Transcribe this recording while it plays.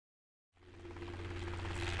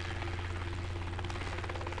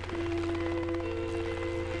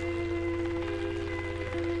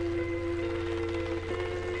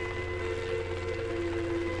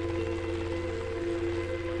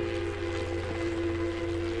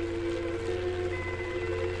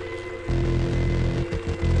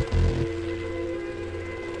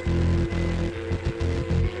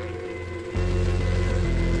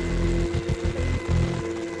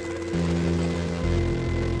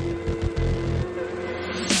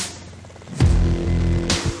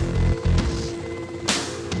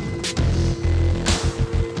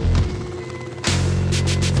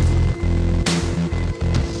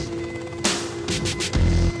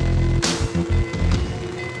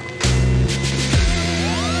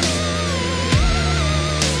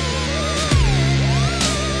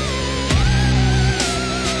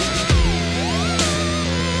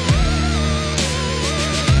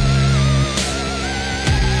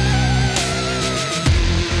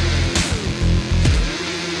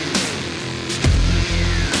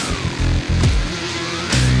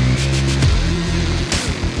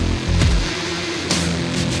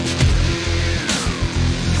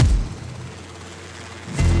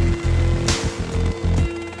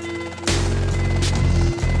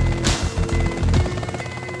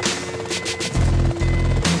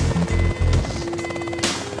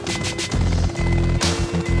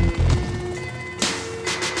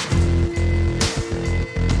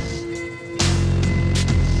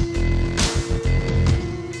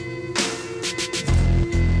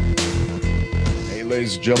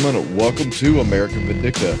Ladies and gentlemen, welcome to American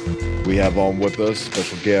Vindicta. We have on with us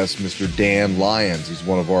special guest, Mr. Dan Lyons. He's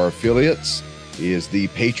one of our affiliates. He is the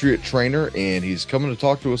Patriot Trainer, and he's coming to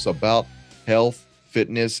talk to us about health,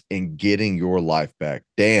 fitness, and getting your life back.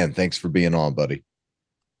 Dan, thanks for being on, buddy.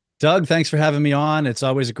 Doug, thanks for having me on. It's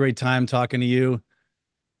always a great time talking to you.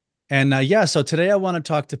 And so today I want to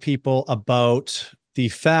talk to people about the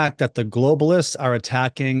fact that the globalists are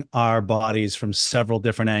attacking our bodies from several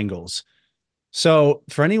different angles. So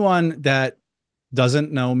for anyone that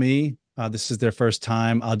doesn't know me, this is their first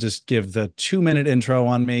time, I'll just give the 2-minute intro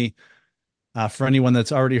on me. For anyone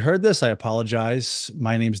that's already heard this, I apologize.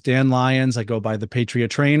 My name's Dan Lyons. I go by the Patriot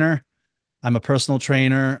Trainer. I'm a personal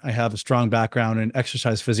trainer. I have a strong background in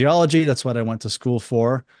exercise physiology. That's what I went to school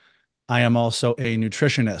for. I am also a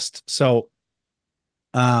nutritionist. So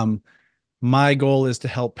my goal is to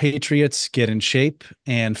help patriots get in shape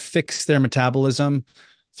and fix their metabolism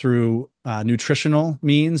through nutritional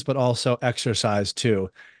means, but also exercise too,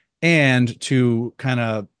 and to kind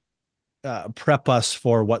of prep us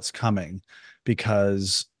for what's coming,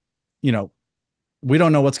 because, you know, we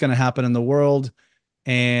don't know what's going to happen in the world,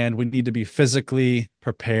 and we need to be physically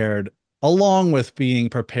prepared, along with being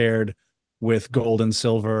prepared with gold and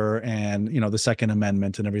silver and, you know, the Second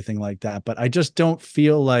Amendment and everything like that. But I just don't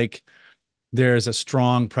feel like there's a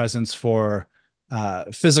strong presence for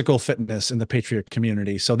physical fitness in the Patriot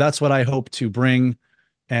community. So that's what I hope to bring,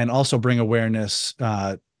 and also bring awareness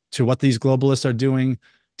to what these globalists are doing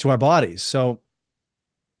to our bodies. So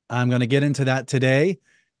I'm going to get into that today.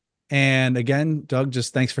 And again, Doug,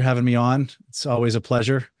 just thanks for having me on. It's always a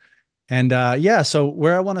pleasure. And so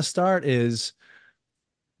where I want to start is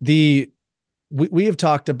we have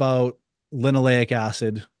talked about linoleic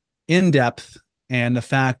acid in depth, and the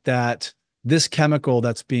fact that this chemical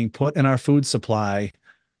that's being put in our food supply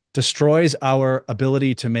destroys our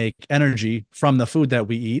ability to make energy from the food that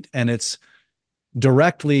we eat. And it's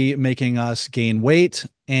directly making us gain weight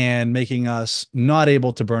and making us not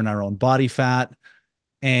able to burn our own body fat.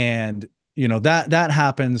 And, you know, that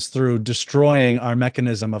happens through destroying our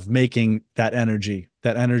mechanism of making that energy.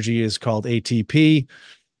 That energy is called ATP.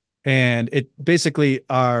 And it basically,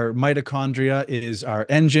 our mitochondria is our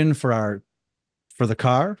engine for the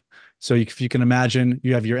car. So if you can imagine,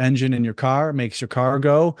 you have your engine in your car, makes your car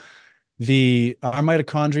go. Our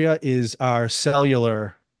mitochondria is our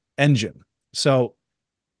cellular engine. So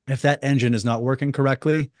if that engine is not working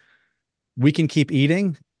correctly, we can keep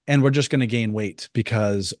eating and we're just going to gain weight,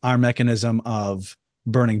 because our mechanism of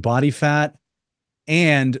burning body fat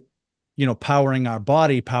and, you know, powering our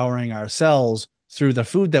body, powering our cells through the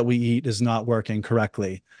food that we eat is not working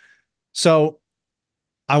correctly. So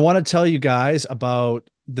I want to tell you guys about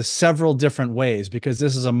the several different ways, because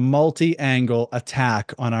this is a multi-angle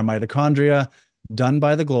attack on our mitochondria done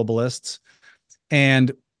by the globalists.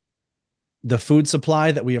 And the food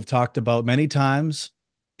supply that we have talked about many times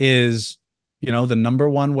is, you know, the number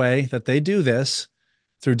one way that they do this,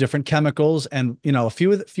 through different chemicals. And, you know, a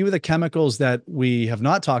few of the chemicals that we have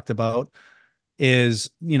not talked about is,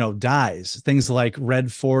 you know, dyes, things like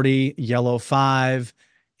red 40, yellow 5,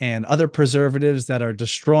 and other preservatives that are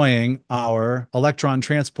destroying our electron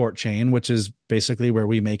transport chain, which is basically where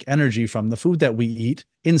we make energy from the food that we eat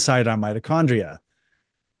inside our mitochondria.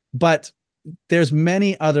 But there's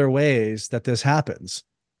many other ways that this happens.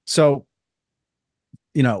 So,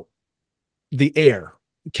 you know, the air,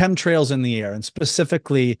 chemtrails in the air, and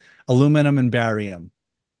specifically aluminum and barium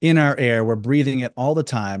in our air, we're breathing it all the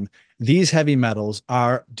time. These heavy metals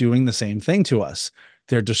are doing the same thing to us.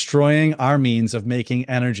 They're destroying our means of making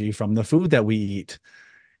energy from the food that we eat.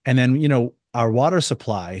 And then, our water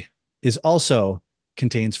supply is also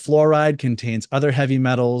contains fluoride, contains other heavy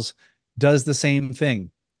metals, does the same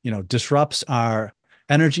thing, disrupts our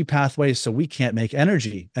energy pathways so we can't make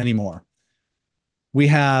energy anymore. We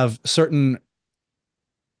have certain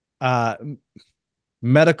uh,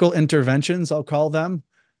 medical interventions, I'll call them.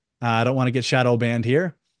 I don't want to get shadow banned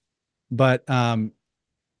here, but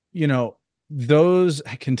those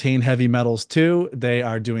contain heavy metals too. They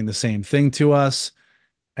are doing the same thing to us.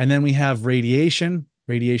 And then we have radiation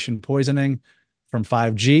poisoning from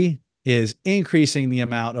 5G is increasing the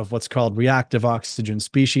amount of what's called reactive oxygen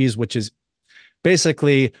species, which is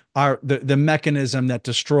basically the mechanism that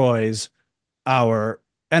destroys our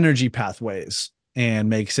energy pathways and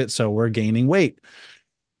makes it so we're gaining weight.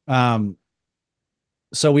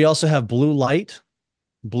 So we also have blue light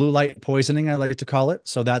poisoning, I like to call it.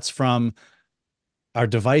 So that's from our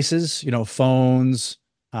devices, phones,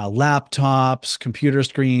 laptops, computer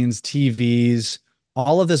screens, TVs.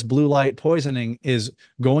 All of this blue light poisoning is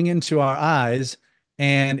going into our eyes,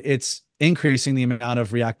 and it's increasing the amount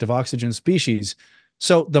of reactive oxygen species.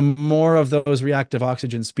 So the more of those reactive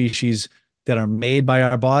oxygen species that are made by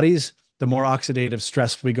our bodies, the more oxidative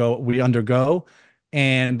stress we undergo,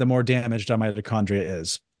 and the more damaged our mitochondria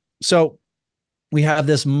is. So we have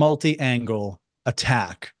this multi-angle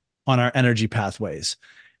attack on our energy pathways.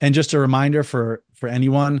 And just a reminder for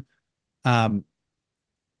anyone,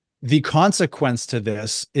 the consequence to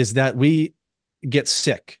this is that we get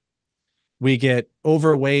sick. We get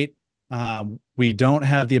overweight. We don't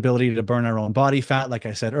have the ability to burn our own body fat, like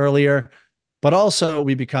I said earlier, but also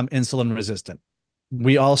we become insulin resistant.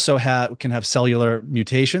 We also can have cellular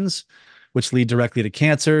mutations, which lead directly to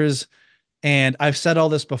cancers. And I've said all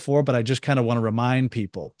this before, but I just kind of want to remind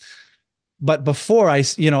people. But before I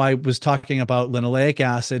was talking about linoleic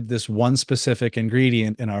acid, this one specific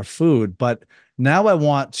ingredient in our food, but now I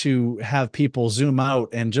want to have people zoom out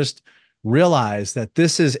and just realize that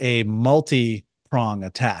this is a multi-prong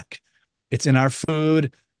attack. It's in our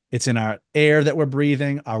food, it's in our air that we're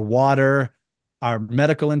breathing, our water, our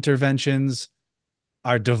medical interventions,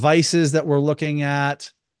 our devices that we're looking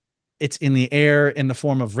at. It's in the air in the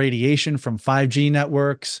form of radiation from 5G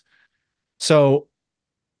networks. So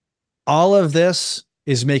all of this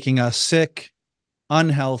is making us sick,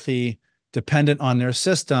 unhealthy, dependent on their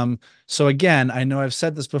system. So again, I know I've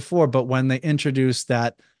said this before, but when they introduce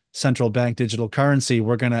that central bank digital currency,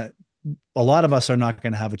 a lot of us are not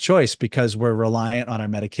going to have a choice because we're reliant on our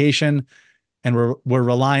medication and we're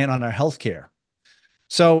reliant on our healthcare.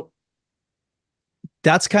 So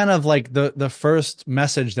that's kind of like the first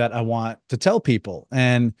message that I want to tell people.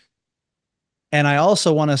 And I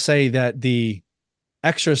also want to say that the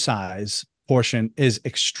exercise portion is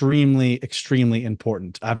extremely, extremely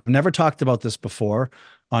important. I've never talked about this before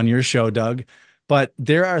on your show, Doug, but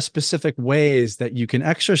there are specific ways that you can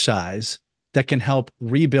exercise that can help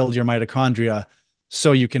rebuild your mitochondria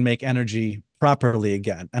so you can make energy properly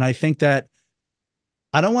again. And I think that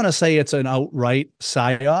I don't want to say it's an outright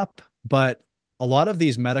psyop, but a lot of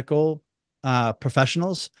these medical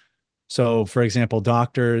professionals, so for example,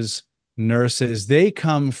 doctors, nurses, they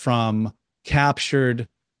come from captured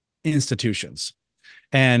institutions.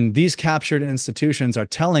 And these captured institutions are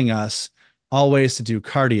telling us always to do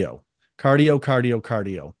cardio.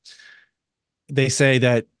 They say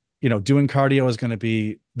that, doing cardio is going to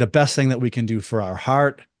be the best thing that we can do for our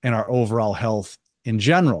heart and our overall health in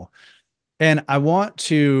general. And I want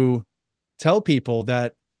to tell people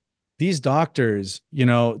that these doctors,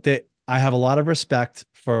 that I have a lot of respect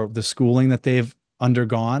for the schooling that they've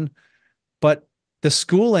undergone, but those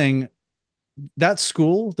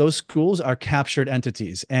schools are captured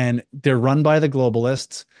entities and they're run by the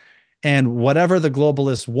globalists, and whatever the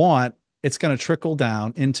globalists want, it's going to trickle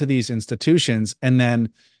down into these institutions. And then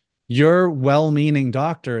your well-meaning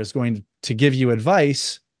doctor is going to give you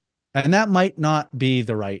advice, and that might not be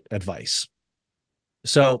the right advice.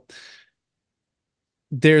 So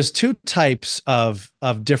there's two types of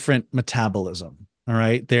different metabolism. All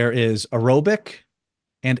right. There is aerobic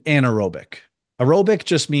and anaerobic. Aerobic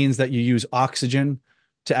just means that you use oxygen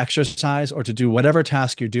to exercise or to do whatever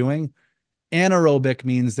task you're doing. Anaerobic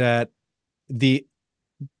means that the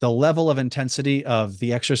the level of intensity of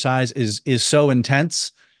the exercise is so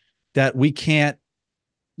intense that we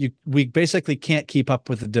basically can't keep up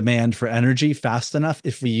with the demand for energy fast enough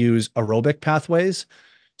if we use aerobic pathways.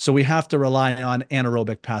 So we have to rely on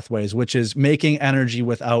anaerobic pathways, which is making energy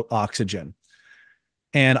without oxygen.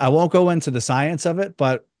 And I won't go into the science of it,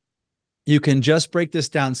 but you can just break this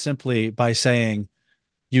down simply by saying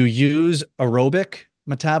you use aerobic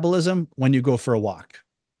metabolism when you go for a walk,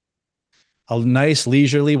 a nice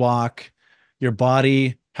leisurely walk. Your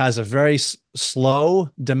body has a very slow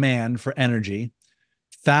demand for energy.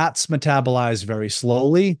 Fats metabolize very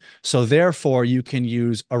slowly. So therefore, you can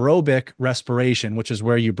use aerobic respiration, which is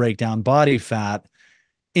where you break down body fat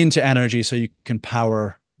into energy so you can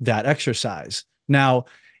power that exercise. Now,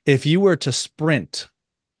 if you were to sprint,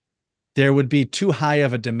 there would be too high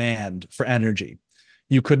of a demand for energy.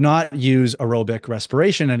 You could not use aerobic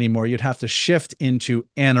respiration anymore. You'd have to shift into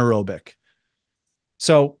anaerobic.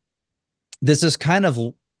 So this is kind of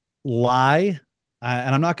lie,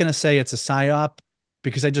 and I'm not going to say it's a psyop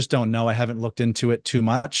because I just don't know. I haven't looked into it too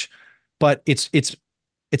much, but it's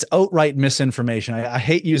outright misinformation. I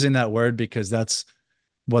hate using that word because that's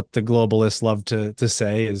what the globalists love to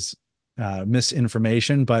say is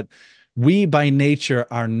misinformation. But we by nature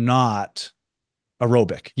are not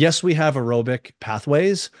aerobic. Yes, we have aerobic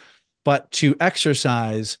pathways, but to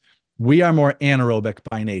exercise, we are more anaerobic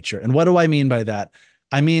by nature. And what do I mean by that?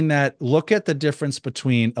 I mean that look at the difference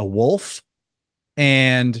between a wolf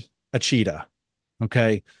and a cheetah.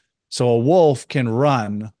 Okay. So a wolf can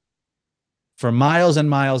run for miles and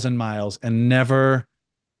miles and miles and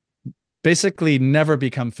basically never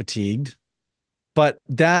become fatigued. But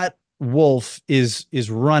that wolf is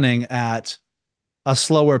running at a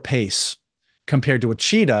slower pace compared to a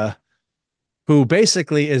cheetah, who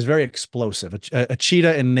basically is very explosive. A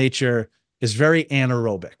cheetah in nature is very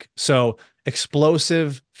anaerobic. So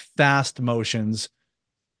explosive, fast motions.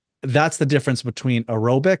 That's the difference between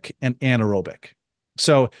aerobic and anaerobic.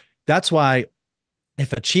 So that's why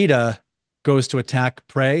if a cheetah goes to attack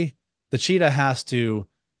prey, the cheetah has to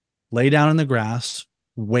lay down in the grass,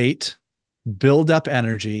 wait, build up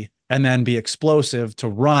energy, and then be explosive to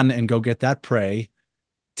run and go get that prey,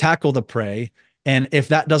 tackle the prey. And if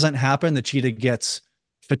that doesn't happen, the cheetah gets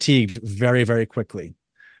fatigued very, very quickly.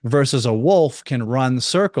 Versus a wolf can run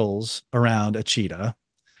circles around a cheetah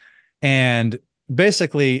and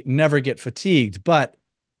basically never get fatigued. But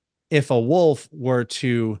if a wolf were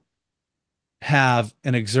to have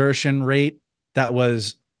an exertion rate that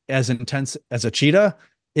was as intense as a cheetah,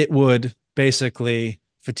 it would basically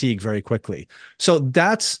fatigue very quickly. So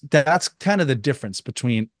that's kind of the difference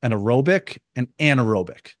between an aerobic and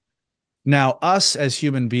anaerobic. Now, us as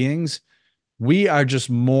human beings, we are just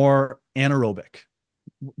more anaerobic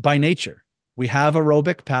by nature. We have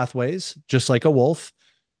aerobic pathways, just like a wolf.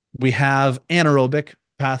 We have anaerobic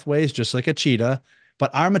pathways, just like a cheetah,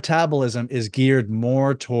 but our metabolism is geared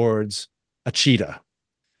more towards a cheetah.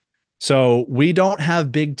 So we don't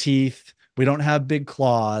have big teeth. We don't have big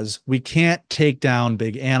claws. We can't take down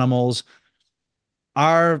big animals.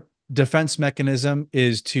 Our defense mechanism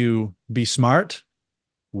is to be smart,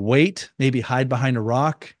 wait, maybe hide behind a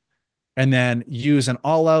rock, and then use an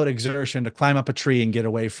all-out exertion to climb up a tree and get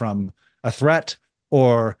away from a threat,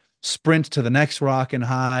 or sprint to the next rock and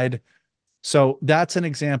hide. So that's an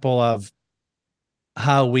example of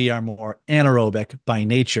how we are more anaerobic by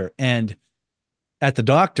nature. And at the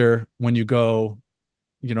doctor, when you go,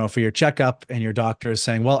 for your checkup and your doctor is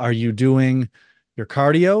saying, well, are you doing your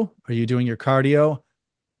cardio? Are you doing your cardio?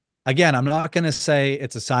 Again, I'm not going to say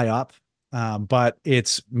it's a psyop, but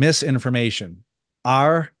it's misinformation.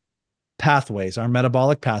 Our pathways, our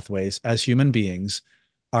metabolic pathways as human beings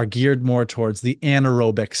are geared more towards the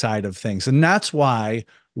anaerobic side of things. And that's why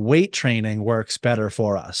weight training works better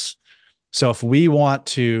for us. So if we want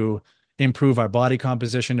to improve our body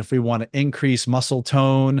composition, if we want to increase muscle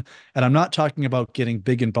tone, and I'm not talking about getting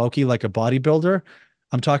big and bulky like a bodybuilder.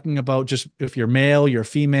 I'm talking about just if you're male, you're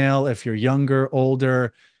female, if you're younger,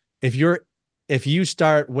 older, if you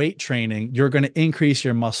start weight training, you're going to increase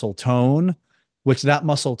your muscle tone, which that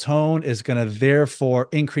muscle tone is going to therefore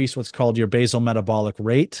increase what's called your basal metabolic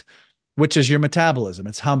rate, which is your metabolism.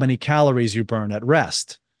 It's how many calories you burn at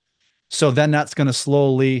rest. So then that's going to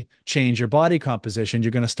slowly change your body composition.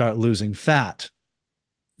 You're going to start losing fat.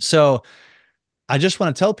 So I just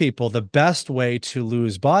want to tell people the best way to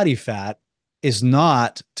lose body fat is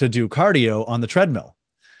not to do cardio on the treadmill.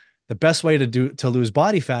 The best way to lose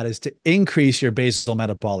body fat is to increase your basal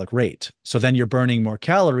metabolic rate. So then you're burning more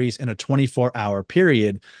calories in a 24-hour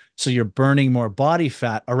period. So you're burning more body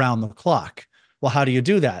fat around the clock. Well, how do you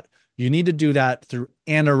do that? You need to do that through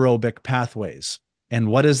anaerobic pathways. And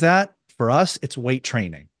what is that? For us, it's weight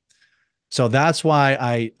training. So that's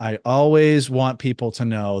why I always want people to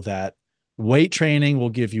know that weight training will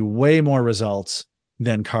give you way more results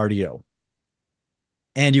than cardio.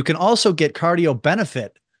 And you can also get cardio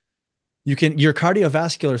benefit. Your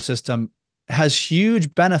cardiovascular system has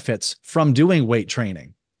huge benefits from doing weight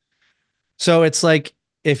training. So it's like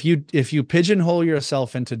if you pigeonhole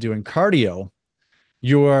yourself into doing cardio,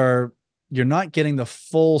 you're you're not getting the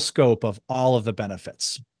full scope of all of the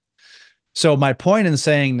benefits. So my point in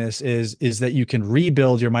saying this is that you can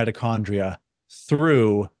rebuild your mitochondria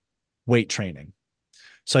through weight training.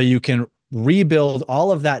 So you can rebuild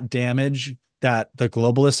all of that damage that the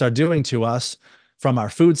globalists are doing to us, from our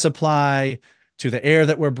food supply to the air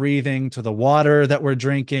that we're breathing to the water that we're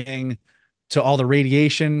drinking to all the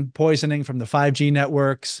radiation poisoning from the 5G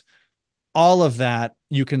networks. All of that,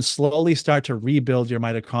 you can slowly start to rebuild your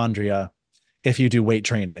mitochondria if you do weight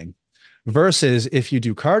training. Versus if you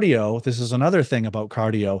do cardio, this is another thing about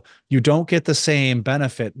cardio, you don't get the same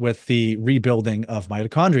benefit with the rebuilding of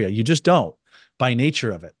mitochondria. You just don't, by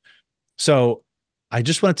nature of it. So I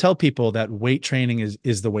just want to tell people that weight training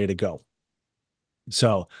is the way to go.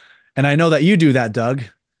 So, and I know that you do that, Doug.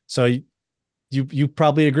 So you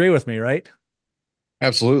probably agree with me, right?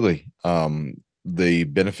 Absolutely. The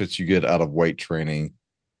benefits you get out of weight training,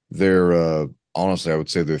 they're honestly, I would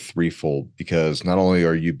say they're threefold, because not only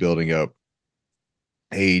are you building up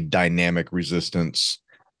a dynamic resistance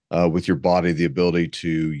with your body, the ability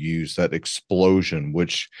to use that explosion,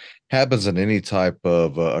 which happens in any type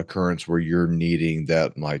of occurrence where you're needing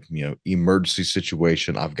that, like, emergency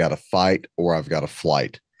situation. I've got to fight or I've got to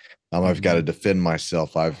flight. I've got to Mm-hmm. defend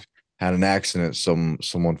myself. I've had an accident.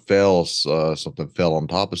 Someone fell. Something fell on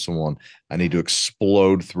top of someone. I need to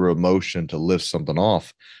explode through emotion to lift something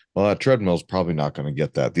off. Well, that treadmill is probably not going to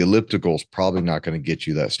get that. The elliptical is probably not going to get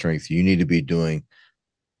you that strength. You need to be doing,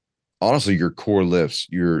 honestly, your core lifts,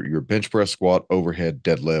 your bench press, squat, overhead,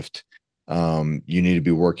 deadlift. You need to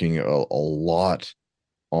be working a lot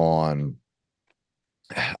on.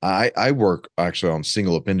 I work actually on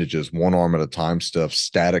single appendages, one arm at a time stuff,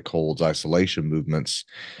 static holds, isolation movements,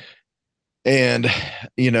 and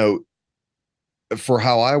you know, for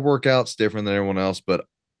how I work out, it's different than everyone else, but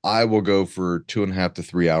I will go for 2.5 to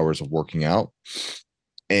 3 hours of working out.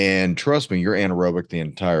 And trust me, you're anaerobic the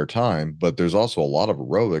entire time, but there's also a lot of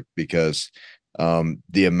aerobic, because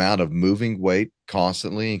the amount of moving weight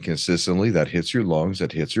constantly and consistently that hits your lungs,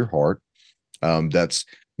 that hits your heart, that's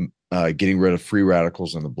getting rid of free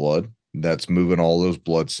radicals in the blood, that's moving all those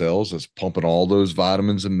blood cells, that's pumping all those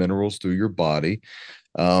vitamins and minerals through your body.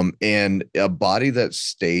 And a body that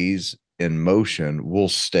stays in motion will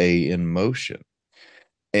stay in motion.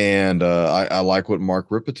 And I like what Mark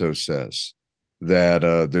Ripito says,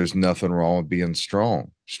 that there's nothing wrong with being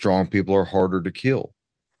strong. Strong people are harder to kill.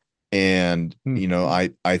 And,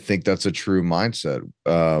 I think that's a true mindset.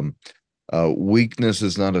 Weakness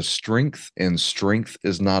is not a strength, and strength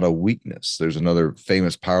is not a weakness. There's another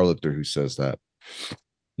famous powerlifter who says that.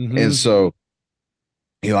 And Mm-hmm. so,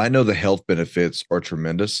 I know the health benefits are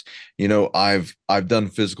tremendous. I've done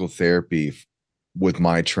physical therapy with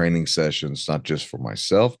my training sessions, not just for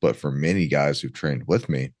myself, but for many guys who've trained with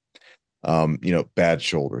me. Bad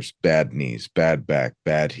shoulders, bad knees, bad back,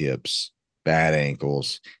 bad hips, bad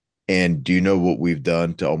ankles. And do you know what we've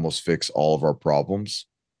done to almost fix all of our problems?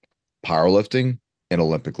 Powerlifting and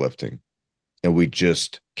Olympic lifting. And we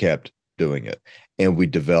just kept doing it. And we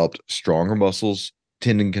developed stronger muscles,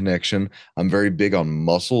 tendon connection. I'm very big on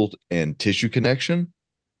muscle and tissue connection,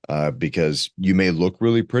 because you may look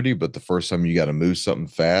really pretty, but the first time you got to move something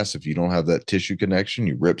fast, if you don't have that tissue connection,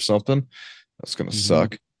 you rip something, that's going to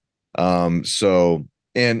Mm-hmm. suck. So,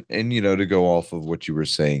 and to go off of what you were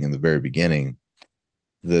saying in the very beginning,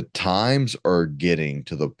 the times are getting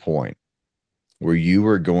to the point where you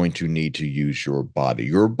are going to need to use your body.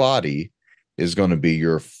 Your body is going to be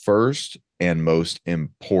your first and most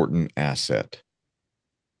important asset.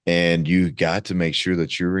 And you got to make sure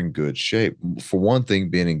that you're in good shape. For one thing,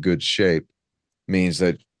 being in good shape means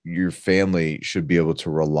that your family should be able to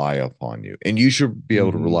rely upon you, and you should be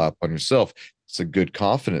able to Mm-hmm. rely upon yourself. It's a good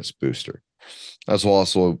confidence booster. That's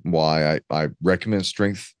also why I recommend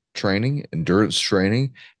strength training, endurance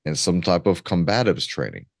training, and some type of combatives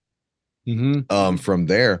training. Mm-hmm. From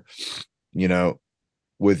there, you know,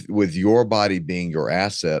 with your body being your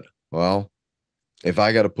asset, well, if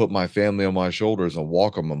I got to put my family on my shoulders and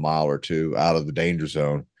walk them a mile or two out of the danger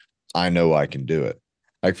zone, I know I can do it.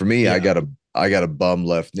 Like for me, Yeah. I got a bum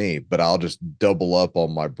left knee, but I'll just double up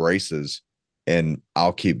on my braces and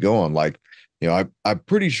I'll keep going. Like, I'm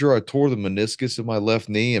pretty sure I tore the meniscus in my left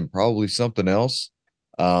knee and probably something else.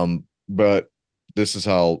 But this is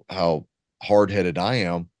how hard headed I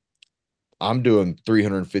am. I'm doing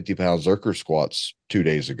 350 pound Zercher squats 2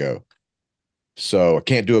 days ago. So I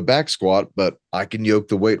can't do a back squat, but I can yoke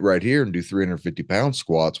the weight right here and do 350 pound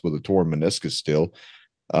squats with a torn meniscus still.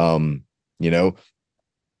 Um, you know,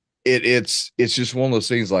 it's just one of those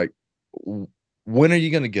things like, when are you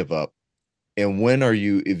going to give up? And when are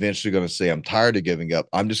you eventually going to say, I'm tired of giving up?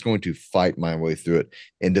 I'm just going to fight my way through it.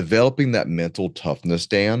 And developing that mental toughness,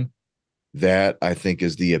 Dan, that I think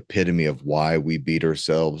is the epitome of why we beat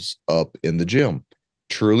ourselves up in the gym.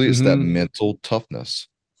 Truly, it's that Hmm. mental toughness.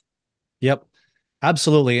 Yep,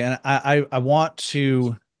 absolutely. And I want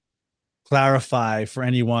to clarify for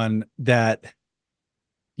anyone that,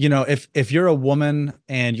 if you're a woman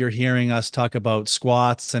and you're hearing us talk about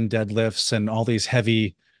squats and deadlifts and all these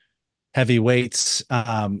heavy weights,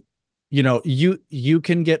 you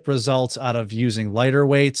can get results out of using lighter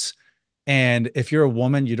weights. And if you're a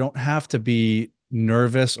woman, you don't have to be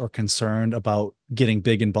nervous or concerned about getting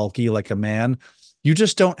big and bulky like a man. You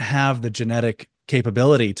just don't have the genetic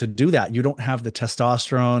capability to do that. You don't have the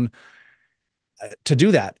testosterone to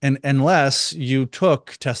do that, and unless you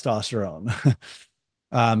took testosterone.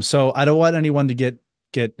 So I don't want anyone to get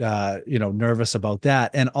nervous about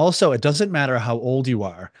that. And also, it doesn't matter how old you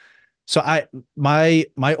are. So my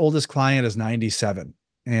oldest client is 97,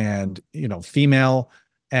 and female,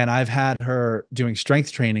 and I've had her doing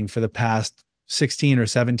strength training for the past 16 or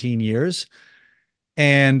 17 years.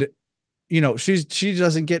 And she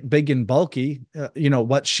doesn't get big and bulky.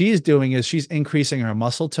 What she's doing is she's increasing her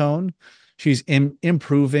muscle tone. She's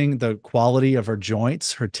improving the quality of her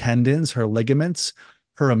joints, her tendons, her ligaments.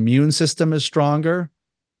 Her immune system is stronger.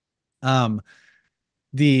 Um,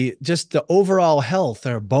 the overall health,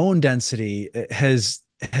 her bone density has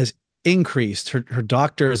increased. Her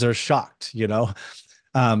doctors are shocked,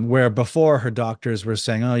 where before her doctors were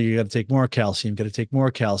saying, "Oh, you got to take more calcium, got to take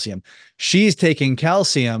more calcium." She's taking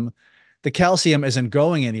calcium. The calcium isn't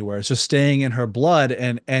going anywhere. It's just staying in her blood,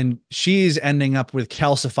 and she's ending up with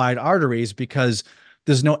calcified arteries because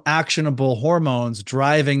there's no actionable hormones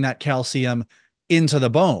driving that calcium into the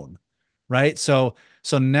bone, right? So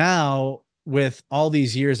now, with all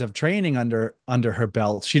these years of training under her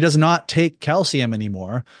belt, she does not take calcium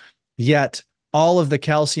anymore. Yet all of the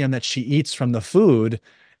calcium that she eats from the food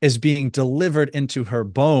is being delivered into her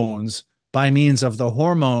bones by means of the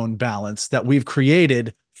hormone balance that we've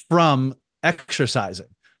created from exercising,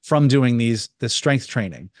 from doing this strength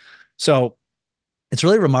training. So it's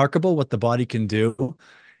really remarkable what the body can do.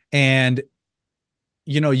 And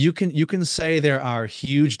you can say there are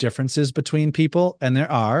huge differences between people, and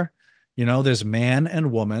there are. There's man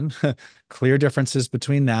and woman, clear differences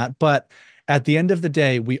between that. But at the end of the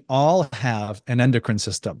day, we all have an endocrine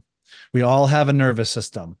system. We all have a nervous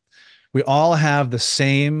system. We all have the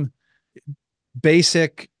same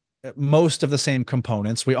basic, most of the same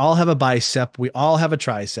components. We all have a bicep. We all have a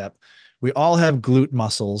tricep. We all have glute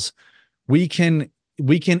muscles. We can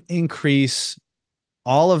we can increase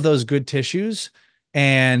all of those good tissues.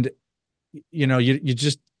 And you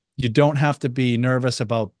don't have to be nervous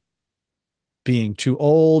about being too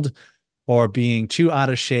old or being too out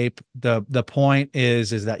of shape. The point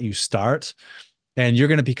is that you start, and you're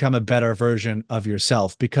going to become a better version of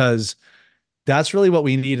yourself, because that's really what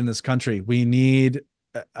we need in this country. We need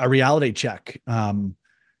a reality check,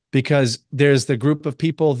 because there's the group of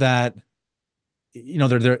people that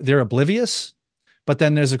they're oblivious, but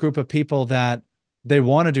then there's a group of people that they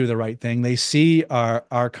want to do the right thing. They see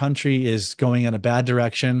our country is going in a bad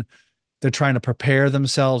direction. They're trying to prepare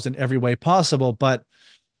themselves in every way possible, but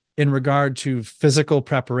in regard to physical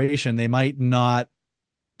preparation, they might not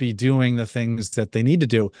be doing the things that they need to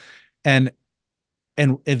do. And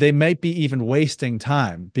they might be even wasting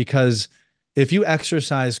time, because if you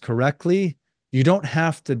exercise correctly, you don't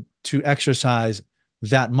have to exercise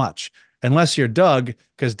that much, unless you're Doug,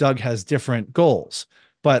 because Doug has different goals.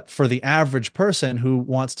 But for the average person who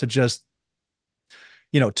wants to just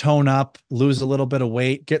tone up, lose a little bit of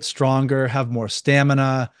weight, get stronger, have more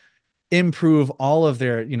stamina, improve all of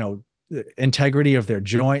their integrity of their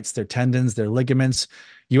joints, their tendons, their ligaments,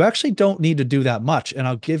 you actually don't need to do that much. And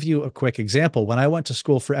I'll give you a quick example. When I went to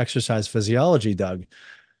school for exercise physiology, Doug,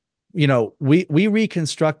 we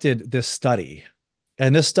reconstructed this study,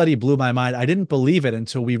 and this study blew my mind. I didn't believe it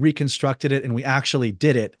until we reconstructed it and we actually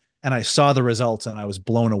did it, and I saw the results and I was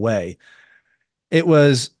blown away. It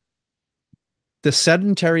was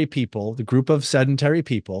the group of sedentary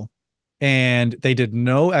people, and they did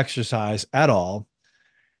no exercise at all.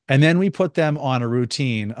 And then we put them on a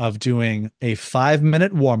routine of doing a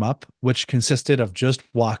 5-minute warm up, which consisted of just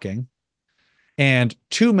walking, and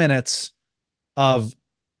 2 minutes of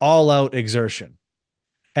all out exertion.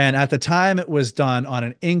 And at the time, it was done on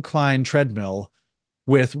an incline treadmill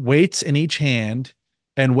with weights in each hand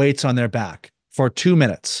and weights on their back for 2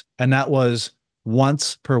 minutes. And that was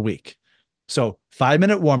once per week. So 5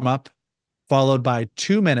 minute warm up, followed by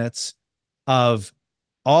 2 minutes of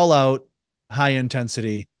all out high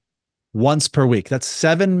intensity once per week. That's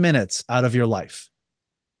 7 minutes out of your life.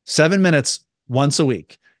 7 minutes once a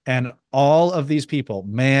week. And all of these people,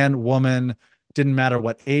 man, woman, didn't matter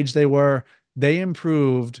what age they were, they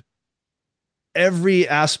improved every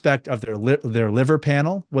aspect of their liver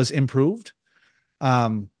panel was improved.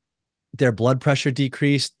 Um, their blood pressure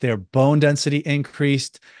decreased, their bone density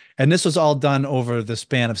increased, and this was all done over the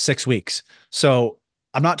span of 6 weeks. So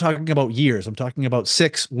I'm not talking about years, I'm talking about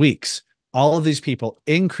 6 weeks. All of these people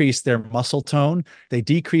increased their muscle tone, they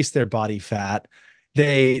decreased their body fat,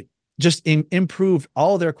 they just improved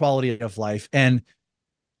all their quality of life. And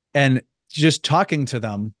just talking to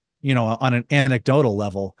them, on an anecdotal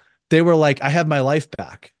level, they were like, I have my life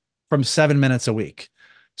back from 7 minutes a week.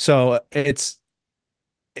 So it's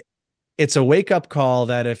a wake up call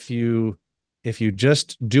that if you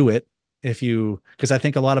just do it, because I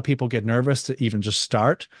think a lot of people get nervous to even just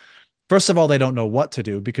start. First of all, they don't know what to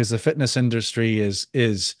do because the fitness industry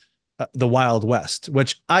is the Wild West,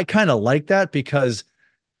 which I kind of like that because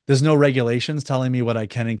there's no regulations telling me what I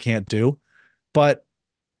can and can't do. But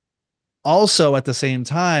also at the same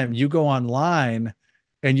time, you go online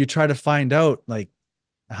and you try to find out, like,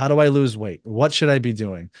 how do I lose weight? What should I be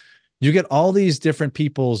doing? You get all these different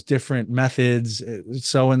people's different methods.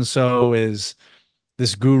 So and so is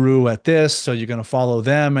this guru at this, so you're going to follow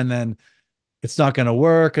them, and then it's not going to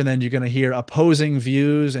work, and then you're going to hear opposing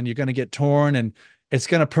views, and you're going to get torn, and it's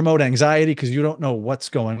going to promote anxiety because you don't know what's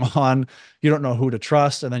going on, you don't know who to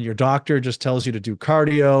trust, and then your doctor just tells you to do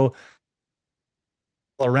cardio.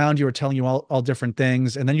 Around you are telling you all different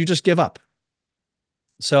things, and then you just give up.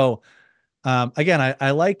 So again,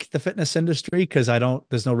 I like the fitness industry because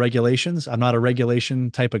there's no regulations. I'm not a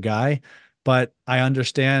regulation type of guy, but I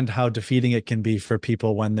understand how defeating it can be for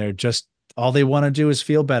people when they're just, all they want to do is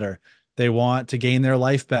feel better. They want to gain their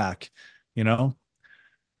life back, you know?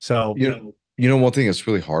 So, One thing that's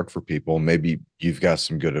really hard for people, maybe you've got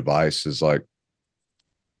some good advice, is like,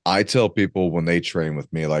 I tell people when they train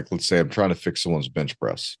with me, like, let's say I'm trying to fix someone's bench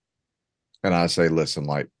press, and I say, listen,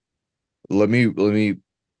 like, let me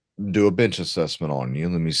do a bench assessment on you.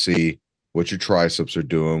 Let me see what your triceps are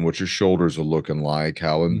doing, what your shoulders are looking like,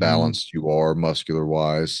 how mhm, imbalanced you are muscular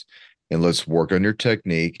wise. And let's work on your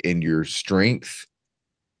technique and your strength.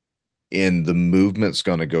 And the movement's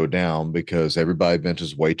going to go down because everybody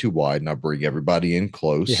benches way too wide. And I bring everybody in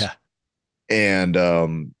close. yeah. And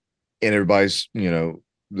and everybody's,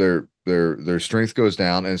 their strength goes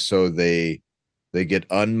down. And so they get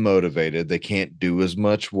unmotivated. They can't do as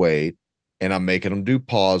much weight. And I'm making them do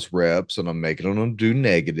pause reps and I'm making them do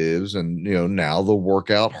negatives. And, now the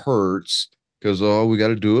workout hurts because, oh, we got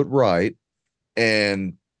to do it right.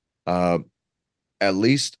 And uh, at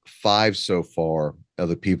least five so far of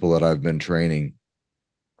the people that I've been training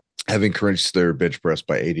have increased their bench press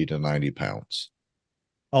by 80 to 90 pounds.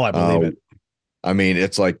 Oh, I Uh, believe it. I mean,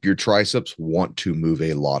 it's like your triceps want to move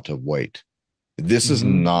a lot of weight. This is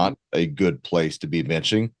Hmm. not a good place to be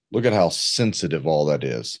benching. Look at how sensitive all that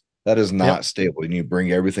is. That is Yep. not stable. And you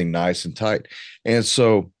bring everything nice and tight. And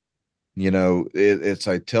so, it's,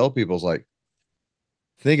 I tell people, it's like,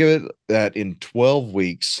 think of it that in 12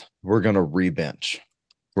 weeks, we're going to rebench.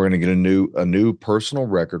 We're going to get a new personal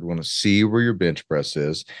record. We're going to see where your bench press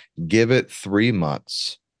is. Give it 3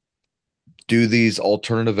 months. Do these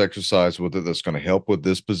alternative exercise with it that's going to help with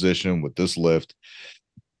this position, with this lift,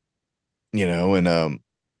 and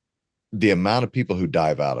the amount of people who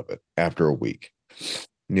dive out of it after a week,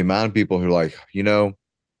 the amount of people who are like,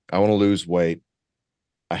 I want to lose weight.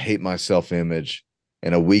 I hate my self image.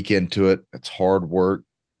 And a week into it, it's hard work.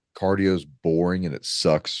 Cardio's boring and it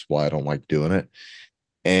sucks. Why I don't like doing it.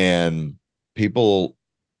 And people,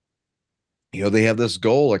 they have this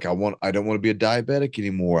goal. Like, I don't want to be a diabetic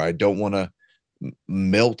anymore. I don't want to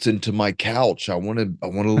melt into my couch. I want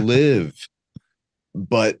to live.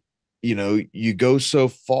 But you go so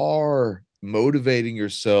far motivating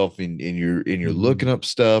yourself and you're looking Hmm. up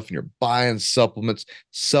stuff and you're buying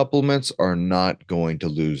supplements are not going to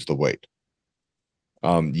lose the weight.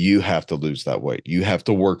 You have to lose that weight, you have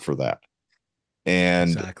to work for that. And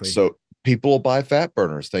Exactly. so people will buy fat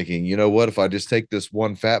burners thinking, what, if I just take this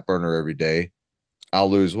one fat burner every day, I'll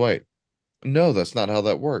lose weight. No, that's not how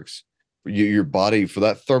that works. Your body, for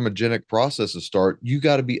that thermogenic process to start, you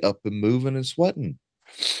got to be up and moving and sweating.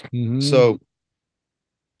 Hmm. So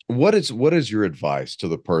what is your advice to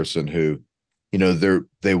the person who,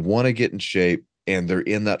 they want to get in shape, and they're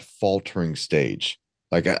in that faltering stage.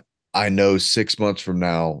 Like I know 6 months from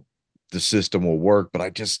now the system will work,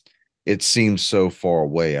 but it seems so far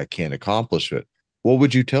away. I can't accomplish it. What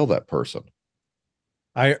would you tell that person?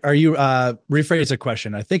 Are you rephrase the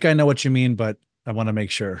question? I think I know what you mean, but I want to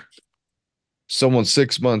make sure. Someone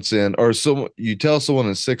 6 months in, or someone you tell someone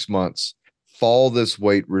in 6 months, follow this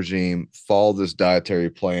weight regime, follow this dietary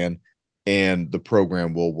plan, and the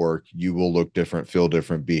program will work. You will look different, feel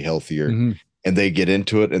different, be healthier. Mhm. And they get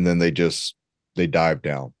into it and then they dive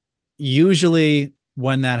down. Usually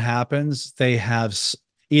when that happens, they have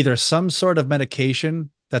either some sort of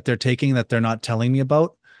medication that they're taking that they're not telling me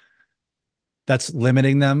about that's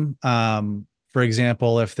limiting them. For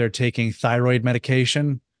example, if they're taking thyroid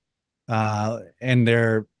medication, and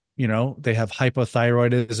they have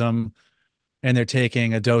hypothyroidism and they're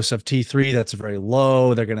taking a dose of T3 that's very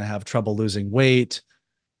low, they're going to have trouble losing weight.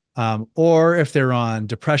 Or if they're on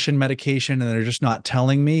depression medication and they're just not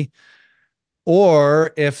telling me,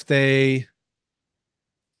 or if they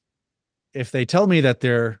tell me that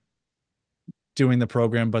they're doing the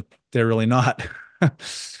program, but they're really not.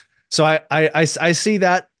 So I see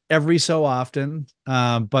that every so often.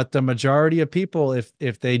 But the majority of people,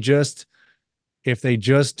 if they just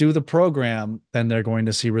do the program, then they're going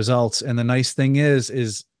to see results. And the nice thing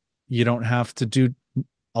is you don't have to do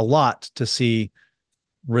a lot to see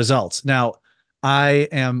results. Now, I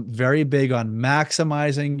am very big on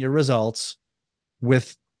maximizing your results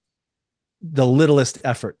with the littlest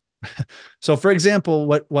effort. So, for example,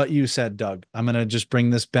 what you said, Doug, I'm going to just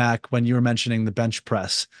bring this back when you were mentioning the bench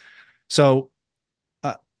press. So,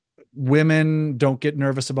 uh, women don't get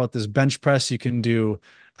nervous about this bench press. You can do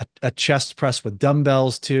a chest press with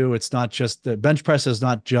dumbbells too. It's not just the bench press is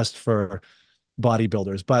not just for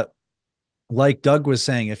bodybuilders, but like Doug was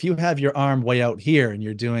saying, if you have your arm way out here and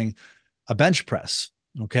you're doing a bench press,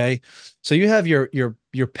 okay, so you have your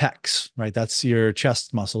pecs, right? That's your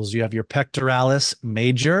chest muscles. You have your pectoralis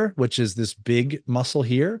major, which is this big muscle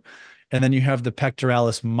here, and then you have the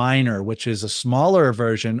pectoralis minor, which is a smaller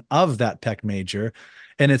version of that pec major,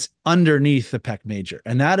 and it's underneath the pec major,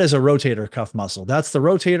 and that is a rotator cuff muscle. That's the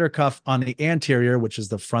rotator cuff on the anterior, which is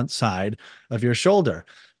the front side of your shoulder,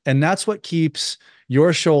 and that's what keeps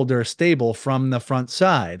your shoulder stable from the front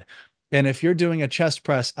side. And if you're doing a chest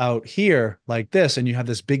press out here like this, and you have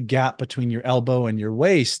this big gap between your elbow and your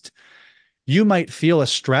waist, you might feel a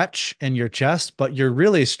stretch in your chest, but you're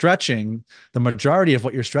really stretching. The majority of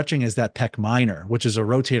what you're stretching is that pec minor, which is a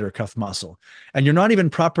rotator cuff muscle. And you're not even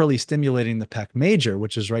properly stimulating the pec major,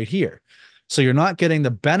 which is right here. So you're not getting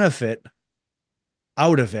the benefit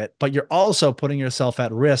out of it, but you're also putting yourself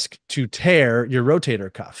at risk to tear your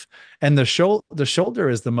rotator cuff. And the shoulder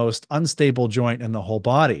is the most unstable joint in the whole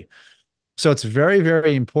body. So it's very,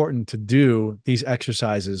 very important to do these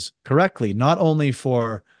exercises correctly, not only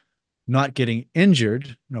for not getting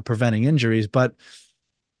injured, preventing injuries, but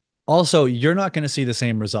also you're not going to see the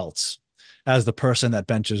same results as the person that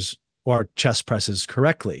benches or chest presses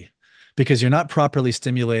correctly because you're not properly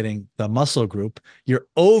stimulating the muscle group. You're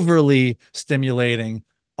overly stimulating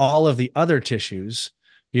all of the other tissues.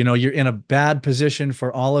 You're in a bad position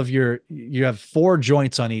for all of you have 4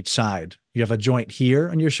 joints on each side. You have a joint here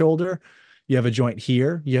on your shoulder. You have a joint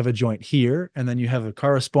here, you have a joint here, and then you have a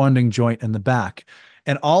corresponding joint in the back.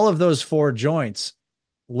 And all of those 4 joints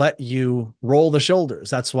let you roll the shoulders.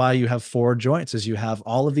 That's why you have 4 joints, is you have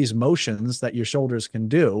all of these motions that your shoulders can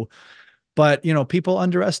do. But, people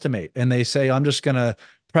underestimate and they say, I'm just going to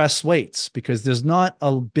press weights because there's not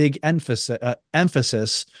a big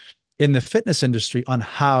emphasis in the fitness industry on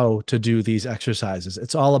how to do these exercises.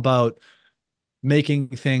 It's all about making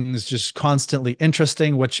things just constantly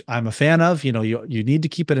interesting, which I'm a fan of. You need to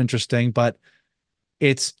keep it interesting, but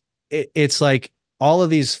it's like all of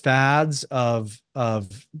these fads of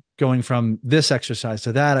going from this exercise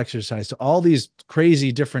to that exercise to all these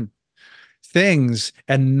crazy different things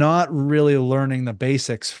and not really learning the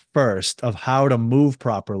basics first of how to move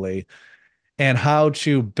properly and how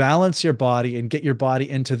to balance your body and get your body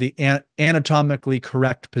into the anatomically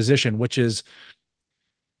correct position, which is,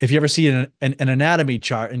 if you ever see an anatomy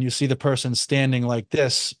chart and you see the person standing like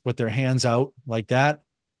this with their hands out like that,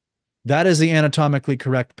 that is the anatomically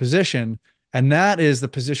correct position. And that is the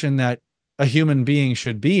position that a human being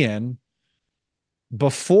should be in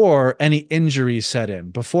before any injuries set in,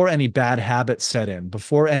 before any bad habits set in,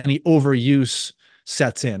 before any overuse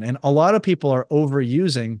sets in. And a lot of people are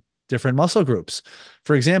overusing different muscle groups.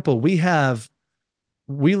 For example, we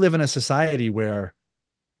live in a society where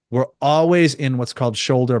we're always in what's called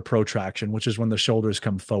shoulder protraction, which is when the shoulders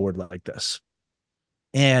come forward like this.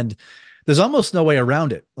 And there's almost no way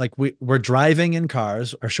around it. Like we're driving in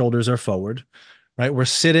cars, our shoulders are forward. right? We're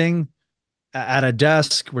sitting at a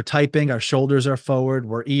desk, we're typing, our shoulders are forward,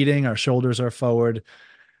 we're eating, our shoulders are forward,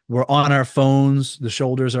 we're on our phones, the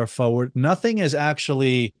shoulders are forward. Nothing is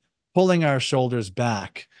actually pulling our shoulders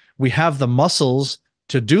back. We have the muscles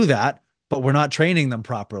to do that, but we're not training them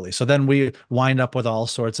properly. So then we wind up with all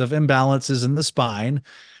sorts of imbalances in the spine.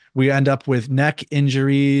 We end up with neck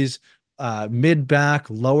injuries, mid back,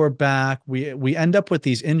 lower back. We end up with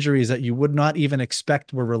these injuries that you would not even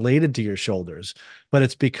expect were related to your shoulders, but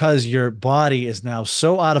it's because your body is now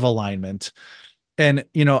so out of alignment. And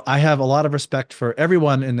I have a lot of respect for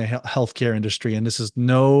everyone in the healthcare industry, and this is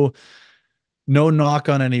no knock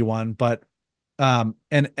on anyone, but and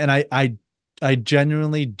I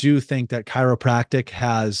genuinely do think that chiropractic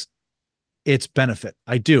has its benefit.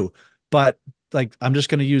 I do, but like I'm just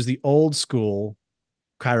going to use the old school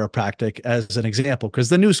chiropractic as an example because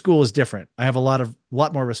the new school is different. I have a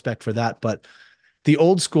lot more respect for that, but the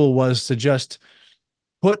old school was to just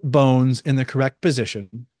put bones in the correct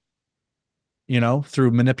position,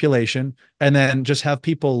 through manipulation, and then just have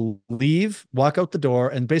people leave, walk out the door,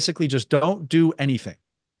 and basically just don't do anything.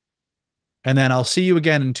 And then I'll see you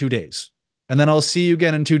again in 2 days. And then I'll see you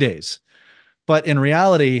again in 2 days. But in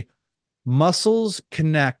reality, muscles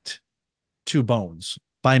connect to bones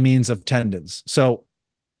by means of tendons. So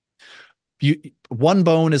one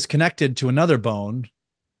bone is connected to another bone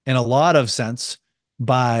in a lot of sense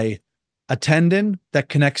by a tendon that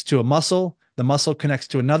connects to a muscle. The muscle connects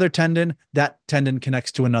to another tendon. That tendon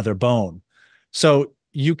connects to another bone. So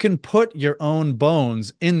you can put your own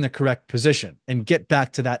bones in the correct position and get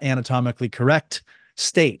back to that anatomically correct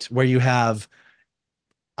state where you have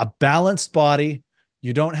a balanced body.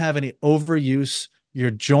 You don't have any overuse.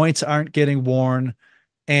 Your joints aren't getting worn.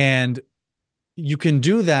 And you can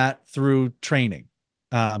do that through training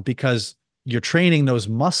because you're training those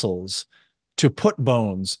muscles to put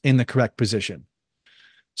bones in the correct position.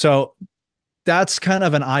 So that's kind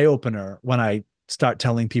of an eye opener when I start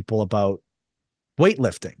telling people about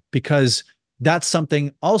weightlifting, because that's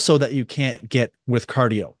something also that you can't get with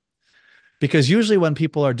cardio. Because usually when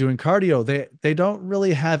people are doing cardio, they don't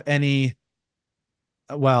really have any,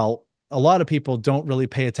 well, a lot of people don't really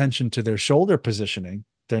pay attention to their shoulder positioning,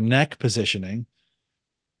 their neck positioning,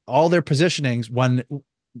 all their positionings when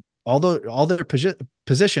all their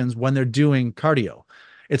positions when they're doing cardio.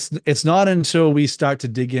 It's not until we start to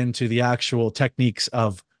dig into the actual techniques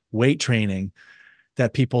of weight training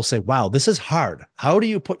that people say, wow, this is hard. How do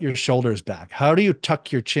you put your shoulders back? How do you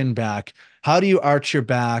tuck your chin back? How do you arch your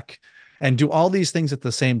back and do all these things at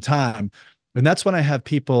the same time? And that's when I have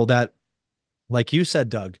people that, like you said,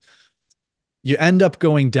 Doug, you end up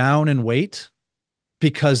going down in weight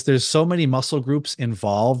because there's so many muscle groups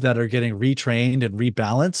involved that are getting retrained and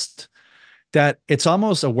rebalanced that it's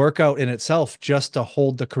almost a workout in itself just to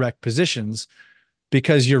hold the correct positions,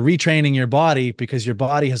 because you're retraining your body because your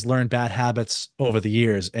body has learned bad habits over the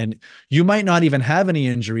years. And you might not even have any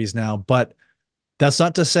injuries now, but that's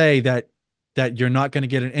not to say that you're not going to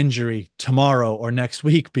get an injury tomorrow or next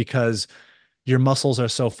week because your muscles are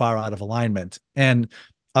so far out of alignment. And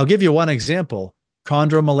I'll give you one example.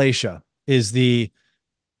 Chondromalacia is the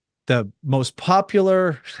most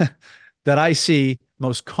popular that I see,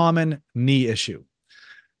 most common knee issue.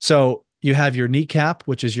 So you have your kneecap,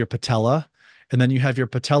 which is your patella, and then you have your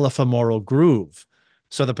patellofemoral groove.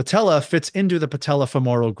 So the patella fits into the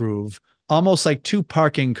patellofemoral groove, almost like two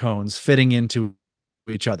parking cones fitting into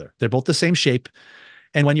each other. They're both the same shape.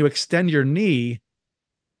 And when you extend your knee,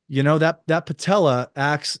 that patella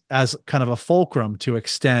acts as kind of a fulcrum to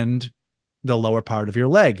extend the lower part of your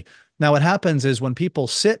leg. Now, what happens is when people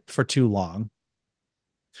sit for too long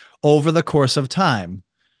over the course of time,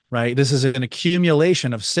 right? This is an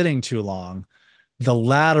accumulation of sitting too long. The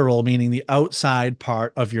lateral, meaning the outside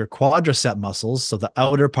part of your quadricep muscles, so the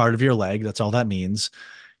outer part of your leg, that's all that means,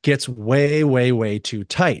 gets way, way, way too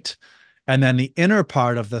tight. And then the inner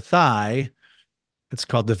part of the thigh, it's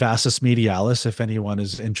called the vastus medialis, if anyone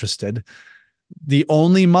is interested. The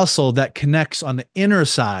only muscle that connects on the inner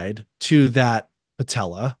side to that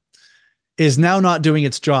patella is now not doing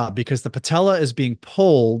its job because the patella is being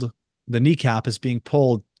pulled, the kneecap is being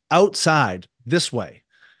pulled outside this way.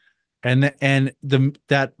 And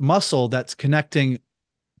that muscle that's connecting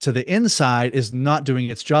to the inside is not doing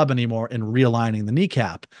its job anymore in realigning the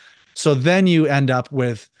kneecap. So then you end up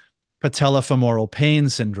with patellofemoral pain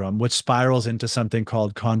syndrome, which spirals into something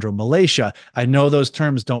called chondromalacia. I know those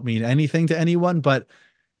terms don't mean anything to anyone, but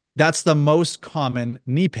that's the most common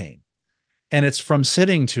knee pain. And it's from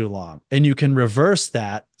sitting too long. And you can reverse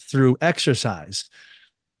that through exercise.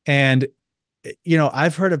 And,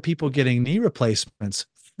 I've heard of people getting knee replacements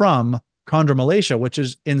from chondromalacia, which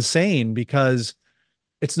is insane because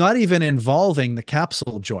it's not even involving the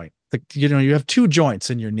capsule joint. You have two joints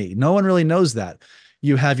in your knee. No one really knows that.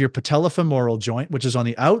 You have your patellofemoral joint, which is on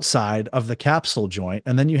the outside of the capsule joint,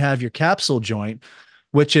 and then you have your capsule joint,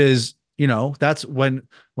 which is, that's when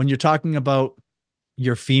you're talking about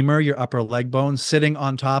your femur, your upper leg bone sitting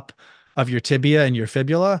on top of your tibia and your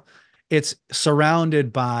fibula, it's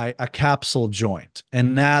surrounded by a capsule joint.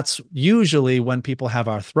 And that's usually when people have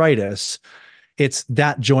arthritis, it's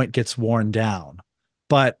that joint gets worn down.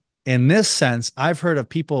 But in this sense, I've heard of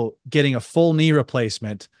people getting a full knee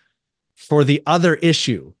replacement for the other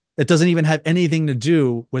issue. It doesn't even have anything to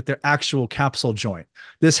do with their actual capsule joint.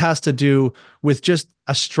 This has to do with just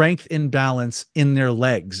a strength imbalance in their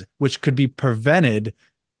legs, which could be prevented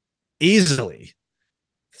easily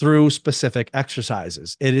through specific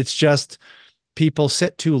exercises. It's just people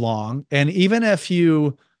sit too long. And even if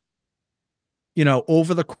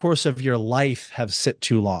over the course of your life have sit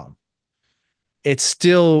too long, it's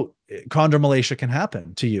still chondromalacia can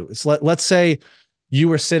happen to you. Let's say you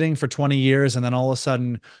were sitting for 20 years and then all of a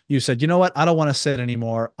sudden you said, you know what? I don't want to sit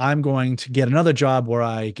anymore. I'm going to get another job where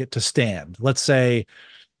I get to stand. Let's say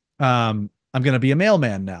I'm going to be a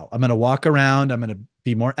mailman now. I'm going to walk around. I'm going to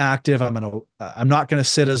be more active. I'm not going to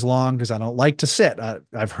sit as long because I don't like to sit.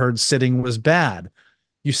 I've heard sitting was bad.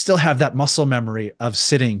 You still have that muscle memory of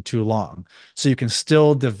sitting too long. So you can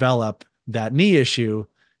still develop that knee issue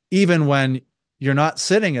even when you're not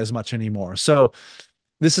sitting as much anymore. So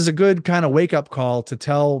this is a good kind of wake up call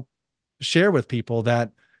to share with people that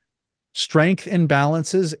strength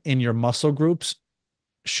imbalances in your muscle groups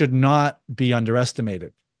should not be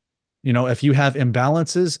underestimated. If you have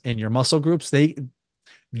imbalances in your muscle groups,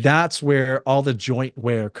 that's where all the joint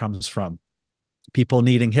wear comes from. People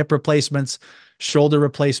needing hip replacements, shoulder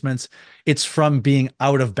replacements. It's from being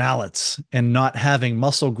out of balance and not having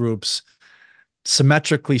muscle groups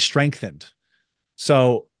symmetrically strengthened.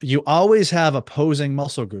 So you always have opposing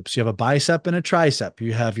muscle groups. You have a bicep and a tricep.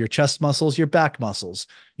 You have your chest muscles, your back muscles.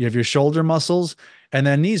 You have your shoulder muscles, and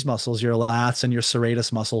then these muscles, your lats and your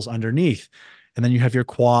serratus muscles underneath. And then you have your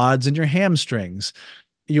quads and your hamstrings.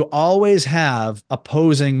 You always have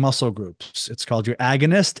opposing muscle groups. It's called your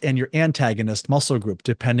agonist and your antagonist muscle group,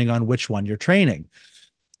 depending on which one you're training.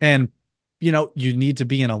 And, you need to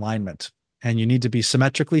be in alignment and you need to be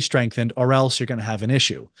symmetrically strengthened, or else you're going to have an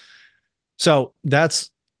issue. So that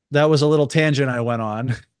was a little tangent I went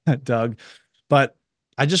on, Doug, but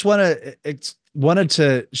I just wanted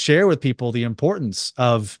to share with people the importance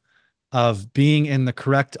of being in the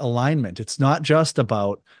correct alignment. It's not just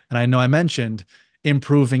about, and I know I mentioned,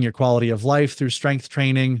 improving your quality of life through strength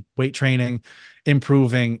training, weight training,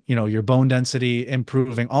 improving, your bone density,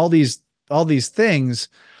 improving all these things,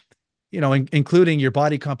 including your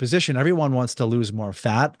body composition. Everyone wants to lose more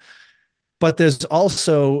fat, but there's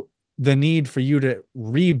also the need for you to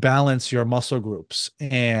rebalance your muscle groups.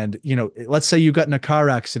 And, let's say you got in a car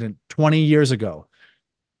accident 20 years ago,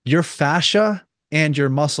 your fascia and your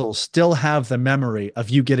muscles still have the memory of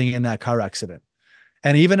you getting in that car accident.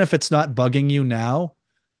 And even if it's not bugging you now,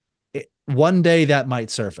 one day that might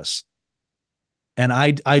surface. And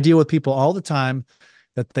I deal with people all the time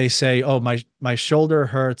that they say, oh, my shoulder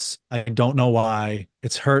hurts. I don't know why.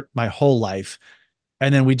 It's hurt my whole life.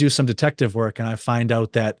 And then we do some detective work and I find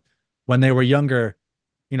out that when they were younger,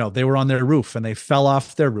 they were on their roof and they fell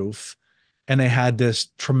off their roof and they had this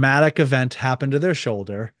traumatic event happen to their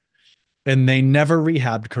shoulder and they never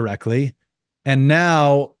rehabbed correctly. And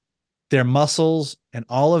now their muscles and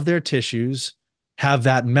all of their tissues have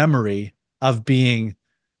that memory of being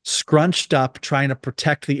scrunched up, trying to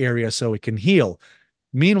protect the area so it can heal.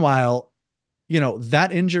 Meanwhile,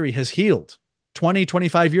 that injury has healed 20,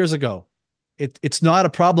 25 years ago. It's not a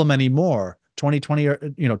problem anymore, 20,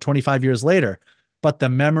 or 25 years later, but the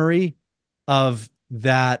memory of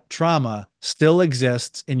that trauma still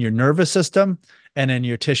exists in your nervous system and in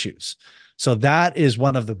your tissues. So that is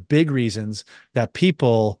one of the big reasons that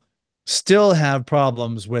people still have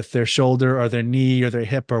problems with their shoulder or their knee or their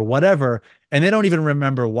hip or whatever, and they don't even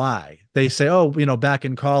remember why. They say, oh, back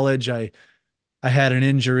in college, I had an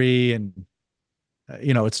injury and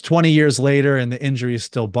it's 20 years later and the injury is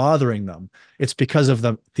still bothering them. It's because of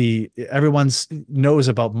everyone knows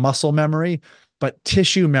about muscle memory, but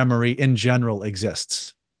tissue memory in general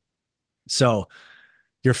exists. So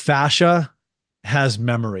your fascia has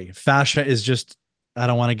memory. Fascia is just, I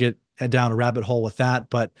don't want to get down a rabbit hole with that,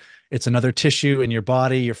 but it's another tissue in your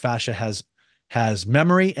body. Your fascia has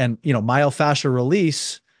memory, and myofascial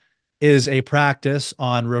release is a practice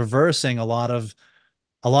on reversing a lot of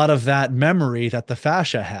that memory that the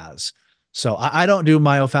fascia has. So I don't do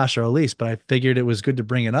myofascial release, but I figured it was good to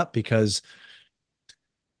bring it up because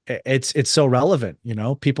it's so relevant.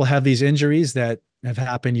 People have these injuries that have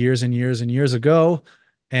happened years and years and years ago,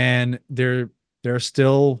 and they're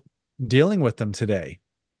still dealing with them today.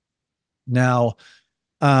 Now,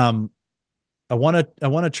 um, I want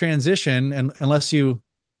to transition, and unless you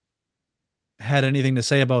had anything to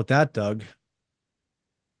say about that, Doug.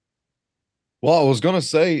 Well, I was gonna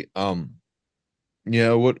say,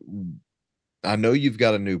 what I know you've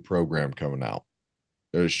got a new program coming out.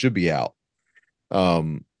 Or it should be out.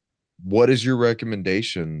 Um, what is your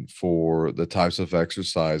recommendation for the types of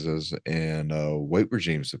exercises and weight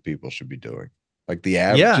regimes that people should be doing? Like the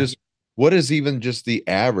average, Yeah. just what is even just the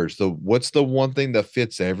average? What's the one thing that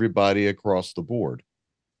fits everybody across the board?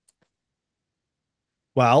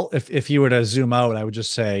 Well, if you were to zoom out, I would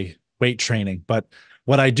just say weight training. But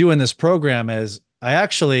what I do in this program is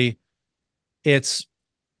it's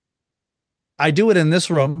I do it in this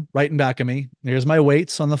room right in back of me. Here's my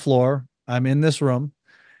weights on the floor. I'm in this room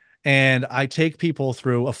and I take people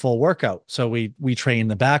through a full workout. So we train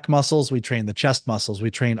the back muscles, we train the chest muscles,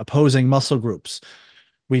 we train opposing muscle groups.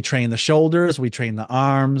 We train the shoulders, we train the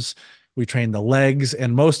arms, we train the legs,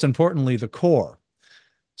 and most importantly, the core.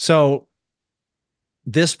 So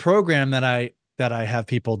this program that I have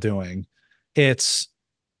people doing, it's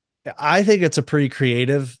I think it's a pretty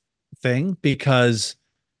creative thing because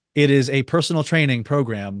it is a personal training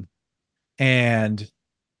program and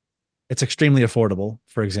it's extremely affordable,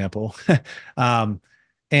 for example. um,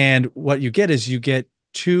 and what you get is you get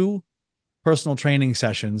two personal training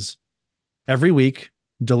sessions every week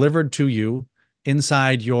delivered to you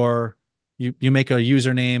inside you make a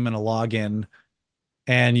username and a login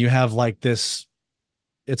and you have like this.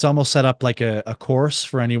 It's almost set up like a course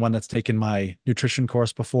for anyone that's taken my nutrition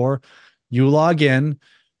course before. You log in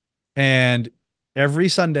and every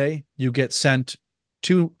Sunday you get sent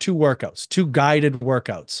two workouts, two guided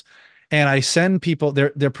workouts. And I send people,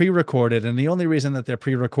 they're pre-recorded. And the only reason that they're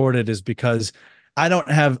pre-recorded is because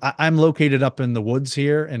I'm located up in the woods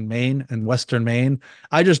here in Maine, in Western Maine.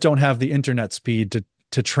 I just don't have the internet speed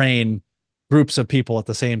to train groups of people at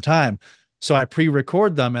the same time. So I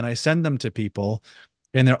pre-record them and I send them to people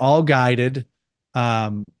and they're all guided.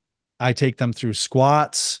 Um, I take them through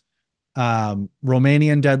squats,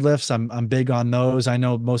 Romanian deadlifts. I'm big on those. I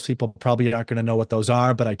know most people probably aren't going to know what those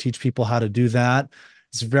are, but I teach people how to do that.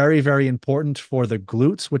 It's very, very important for the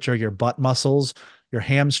glutes, which are your butt muscles, your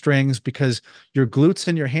hamstrings, because your glutes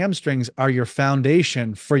and your hamstrings are your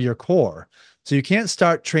foundation for your core. So you can't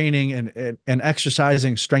start training and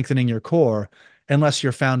exercising, strengthening your core unless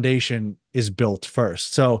your foundation is built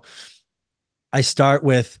first. So I start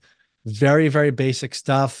with very, very basic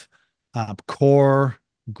stuff, core,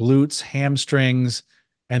 glutes, hamstrings,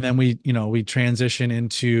 and then we transition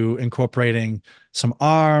into incorporating some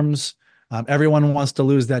arms. Everyone wants to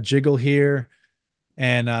lose that jiggle here,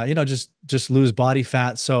 and just lose body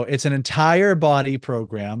fat. So it's an entire body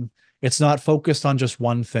program. It's not focused on just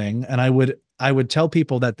one thing. And I would tell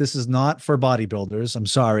people that this is not for bodybuilders. I'm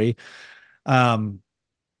sorry. Um,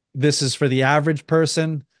 this is for the average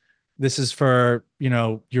person. This is for,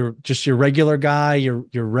 your regular guy, your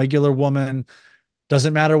regular woman.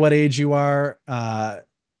 Doesn't matter what age you are.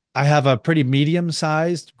 I have a pretty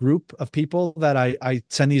medium-sized group of people that I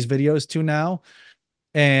send these videos to now.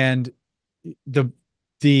 And the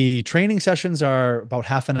the training sessions are about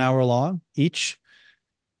half an hour long each.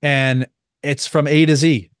 And it's from A to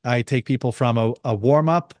Z. I take people from a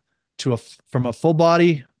warm-up from a full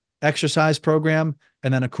body exercise program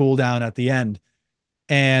and then a cool down at the end.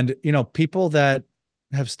 And, people that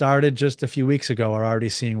have started just a few weeks ago are already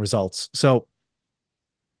seeing results. So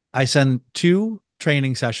I send two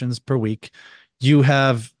training sessions per week. You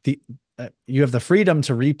have the freedom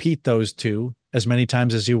to repeat those two as many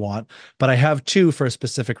times as you want, but I have two for a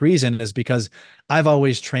specific reason is because I've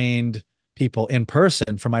always trained people in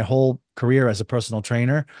person for my whole career as a personal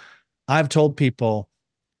trainer. I've told people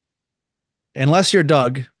unless you're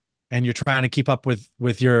Doug and you're trying to keep up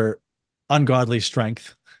with your ungodly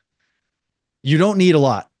strength, you don't need a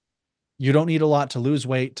lot. You don't need a lot to lose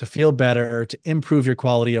weight, to feel better, to improve your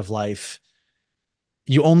quality of life.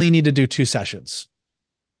 You only need to do two sessions.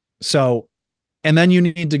 So, and then you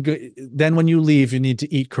need to go, then when you leave, you need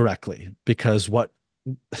to eat correctly because what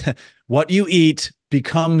you eat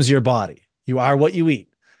becomes your body. You are what you eat.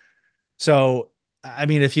 So, I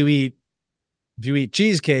mean, if you eat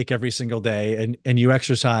cheesecake every single day and you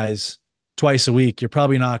exercise twice a week, you're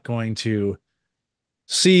probably not going to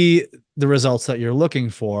see the results that you're looking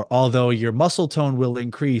for, although your muscle tone will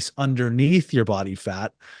increase underneath your body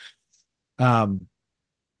fat. Um,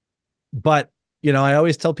 but I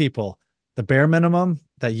always tell people the bare minimum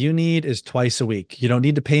that you need is twice a week. You don't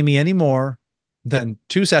need to pay me any more. then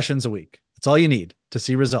 2 sessions a week. That's all you need to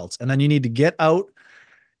see results. And then you need to get out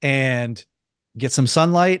and get some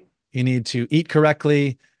sunlight. You need to eat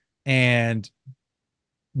correctly and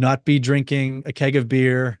not be drinking a keg of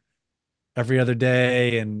beer every other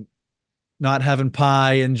day and not having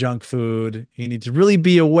pie and junk food. You need to really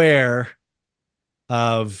be aware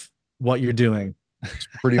of what you're doing.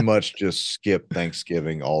 Pretty much just skip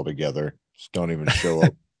Thanksgiving altogether. Just don't even show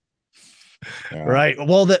up. Yeah. Right.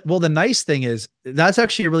 Well, the nice thing is that's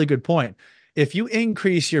actually a really good point. If you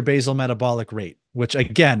increase your basal metabolic rate, which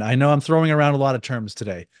again, I know I'm throwing around a lot of terms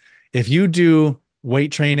today. If you do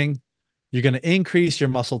weight training, you're going to increase your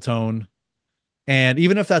muscle tone. And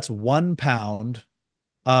even if that's 1 pound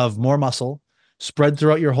of more muscle spread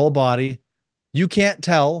throughout your whole body, you can't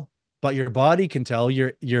tell, but your body can tell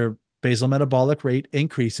your basal metabolic rate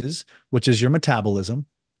increases, which is your metabolism,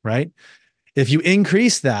 right? If you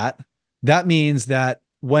increase that, that means that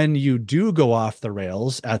when you do go off the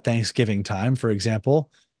rails at Thanksgiving time, for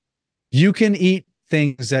example, you can eat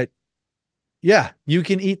things that, yeah, you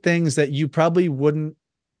can eat things that you probably wouldn't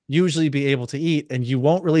usually be able to eat, and you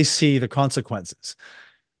won't really see the consequences.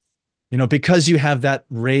 Because you have that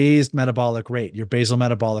raised metabolic rate, your basal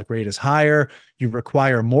metabolic rate is higher. You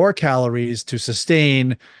require more calories to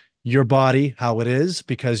sustain your body how it is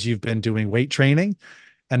because you've been doing weight training.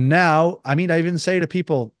 And now, I mean, I even say to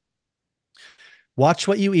people, watch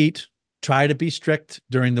what you eat, try to be strict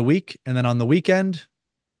during the week. And then on the weekend,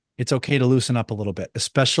 it's okay to loosen up a little bit,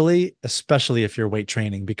 especially if you're weight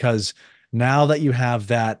training, because now that you have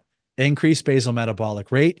that increased basal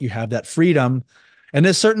metabolic rate, you have that freedom. And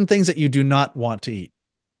there's certain things that you do not want to eat,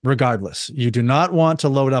 regardless. You do not want to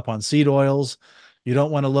load up on seed oils. You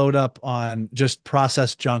don't want to load up on just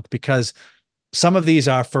processed junk because some of these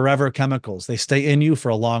are forever chemicals. They stay in you for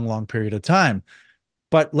a long, long period of time.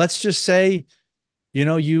 But let's just say,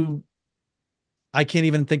 I can't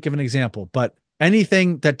even think of an example, but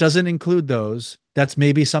anything that doesn't include those, that's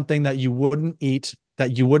maybe something that you wouldn't eat,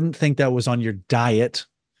 that you wouldn't think that was on your diet,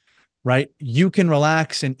 right? You can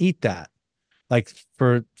relax and eat that. Like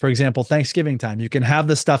for example, Thanksgiving time, you can have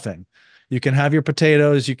the stuffing, you can have your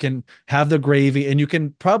potatoes, you can have the gravy, and you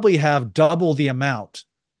can probably have double the amount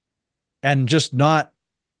and just not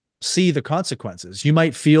see the consequences. You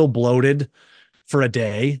might feel bloated for a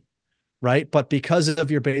day, right? But because of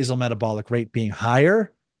your basal metabolic rate being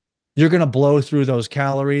higher, you're going to blow through those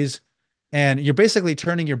calories, and you're basically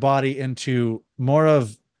turning your body into more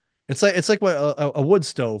of, it's like what a wood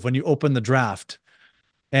stove when you open the draft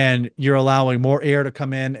and you're allowing more air to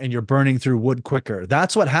come in and you're burning through wood quicker.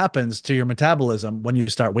 That's what happens to your metabolism when you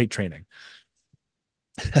start weight training.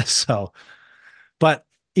 So, but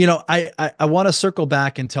I want to circle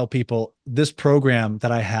back and tell people this program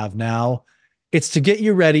that I have now, it's to get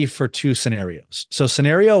you ready for two scenarios. So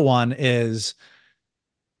scenario one is,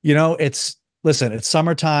 it's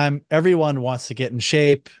summertime. Everyone wants to get in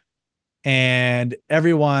shape and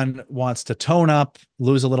everyone wants to tone up,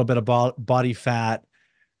 lose a little bit of body fat.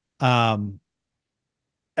 Um,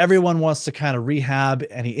 Everyone wants to kind of rehab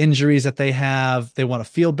any injuries that they have. They want to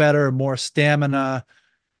feel better, more stamina.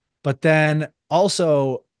 But then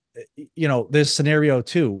also, there's scenario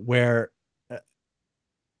two where,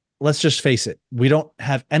 let's just face it, we don't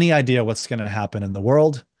have any idea what's going to happen in the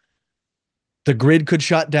world. The grid could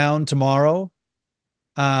shut down tomorrow.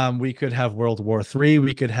 We could have World War III.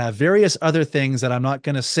 We could have various other things that I'm not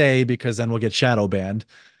going to say because then we'll get shadow banned.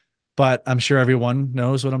 But I'm sure everyone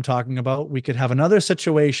knows what I'm talking about. We could have another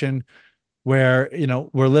situation where,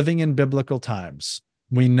 we're living in biblical times.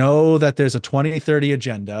 We know that there's a 2030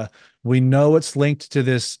 agenda. We know it's linked to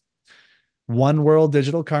this one world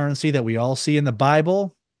digital currency that we all see in the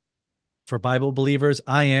Bible. For Bible believers,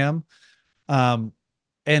 I am.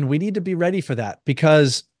 And we need to be ready for that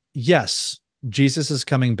because, yes, Jesus is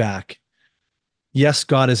coming back. Yes,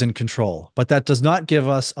 God is in control, but that does not give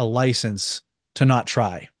us a license to not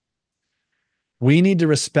try. We need to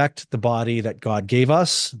respect the body that God gave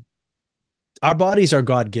us. Our bodies are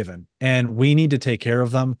God-given, and we need to take care of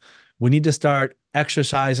them. We need to start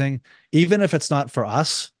exercising, even if it's not for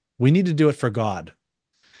us. We need to do it for God.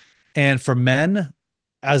 And for men,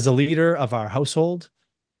 as the leader of our household,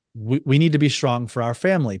 we need to be strong for our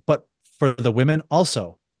family, but for the women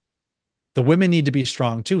also. The women need to be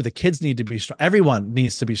strong too. The kids need to be strong. Everyone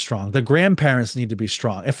needs to be strong. The grandparents need to be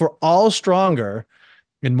strong. If we're all stronger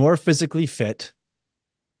and more physically fit,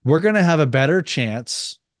 we're going to have a better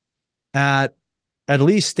chance at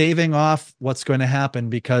least staving off what's going to happen,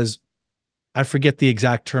 because I forget the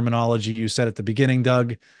exact terminology you said at the beginning,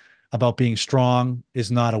 Doug, about being strong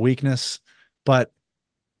is not a weakness, but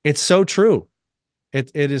it's so true.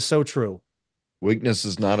 It is so true. Weakness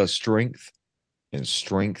is not a strength. and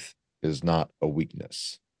strength is not a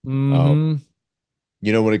weakness. Um,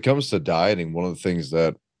 Mm-hmm. when it comes to dieting, one of the things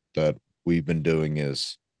that we've been doing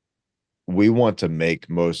is we want to make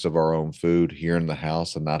most of our own food here in the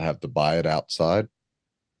house and not have to buy it outside,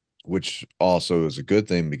 which also is a good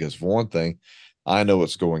thing because for one thing, I know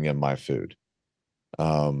what's going in my food.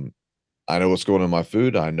 Um, I know what's going in my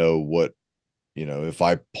food. I know what, if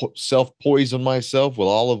I self poison myself with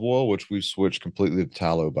olive oil, which we've switched completely to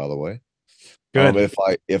tallow, by the way. Good.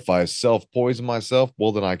 If I self poison myself,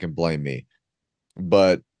 well, then I can blame me.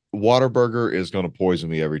 But Whataburger is going to poison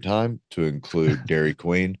me every time, to include Dairy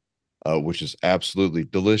Queen, which is absolutely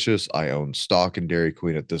delicious. I own stock in Dairy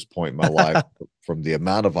Queen at this point in my life from the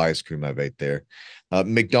amount of ice cream I've ate there.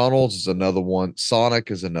 McDonald's is another one. Sonic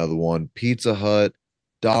is another one. Pizza Hut,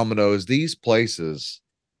 Domino's, these places,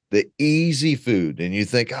 the easy food. And you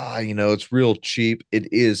think, it's real cheap.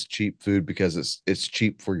 It is cheap food because it's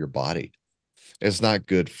cheap for your body. It's not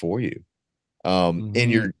good for you. And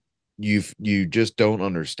Mm-hmm. you just don't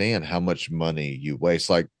understand how much money you waste.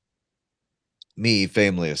 Like me,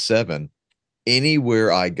 family of seven,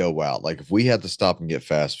 anywhere I go out, like if we had to stop and get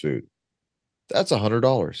fast food, that's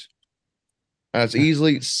 $100. That's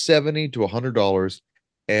easily 70 to $100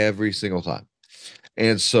 every single time.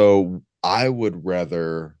 And so I would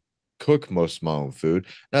rather cook most of my own food.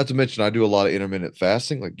 Not to mention I do a lot of intermittent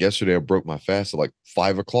fasting. Like yesterday, I broke my fast at like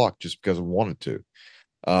 5 o'clock just because I wanted to.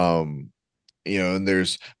 Um, and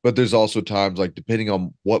there's also times, like, depending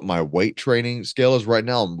on what my weight training scale is right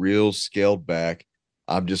now, I'm real scaled back.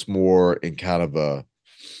 I'm just more in kind of I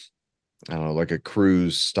don't know, like a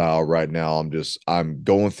cruise style right now. I'm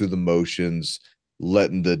going through the motions,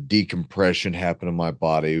 letting the decompression happen in my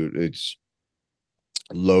body. It's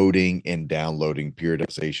loading and downloading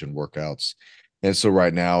periodization workouts. And so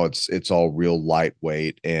right now it's all real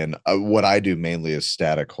lightweight. And what I do mainly is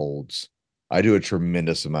static holds. I do a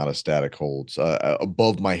tremendous amount of static holds,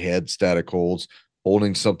 above my head static holds,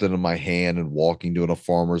 holding something in my hand and walking, doing a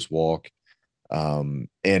farmer's walk. And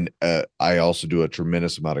I also do a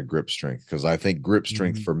tremendous amount of grip strength because I think grip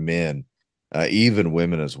strength Mm-hmm. for men, even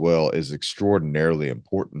women as well, is extraordinarily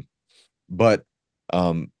important. But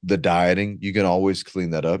the dieting, you can always clean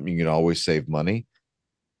that up. You can always save money.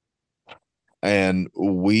 And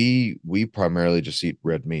we primarily just eat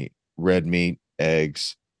red meat,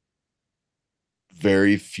 eggs,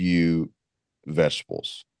 very few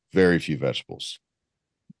vegetables, very few vegetables.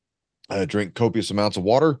 Drink copious amounts of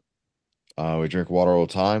water. We drink water all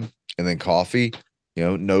the time, and then coffee.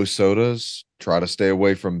 No sodas. Try to stay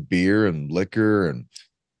away from beer and liquor. And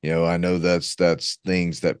I know that's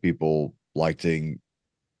things that people they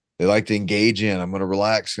like to engage in. I'm going to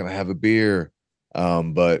relax, going to have a beer.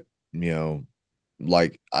 But you know,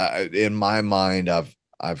 in my mind,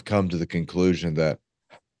 I've come to the conclusion that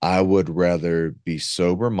I would rather be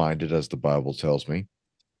sober minded, as the Bible tells me.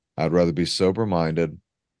 I'd rather be sober minded.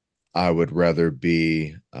 I would rather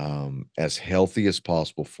be as healthy as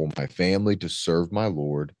possible for my family to serve my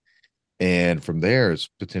Lord. And from there, it's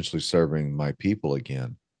potentially serving my people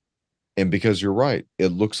again. And because you're right, it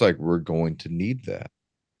looks like we're going to need that.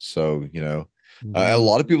 So, a Mm-hmm.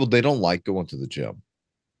 lot of people, they don't like going to the gym.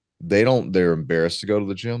 They're embarrassed to go to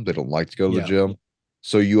the gym. They don't like to go to the Yeah. gym.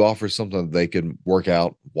 So you offer something that they can work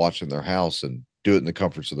out, watch in their house and do it in the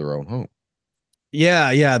comforts of their own home. Yeah,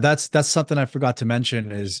 yeah, that's something I forgot to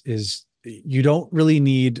mention is you don't really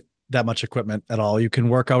need that much equipment at all. You can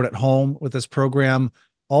work out at home with this program.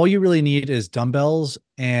 All you really need is dumbbells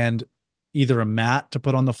and either a mat to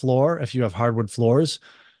put on the floor if you have hardwood floors,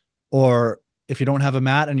 or if you don't have a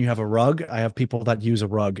mat and you have a rug, I have people that use a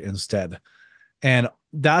rug instead. And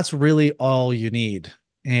that's really all you need.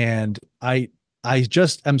 And I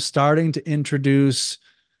just am starting to introduce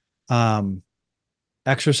um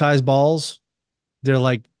exercise balls. They're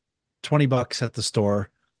like $20 at the store.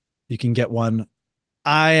 You can get one.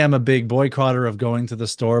 I am a big boycotter of going to the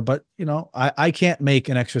store, but I can't make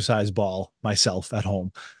an exercise ball myself at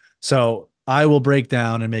home. So I will break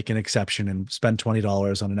down and make an exception and spend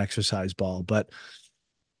 $20 on an exercise ball. But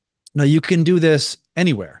no, you can do this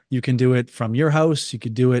anywhere. You can do it from your house. You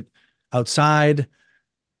could do it outside.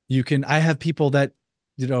 I have people that,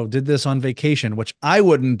 did this on vacation, which I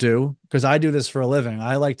wouldn't do because I do this for a living.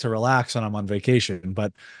 I like to relax when I'm on vacation,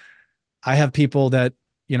 but I have people that,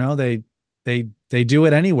 they do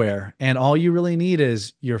it anywhere. And all you really need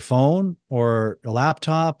is your phone or a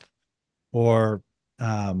laptop or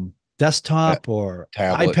Ta- desktop or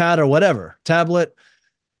Tablet. iPad or whatever, tablet.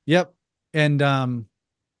 Yep. And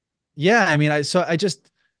yeah, I mean, I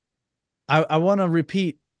want to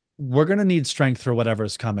repeat, we're going to need strength for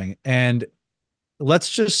whatever's coming. And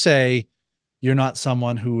let's just say you're not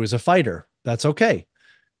someone who is a fighter That's okay.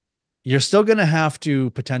 You're still going to have to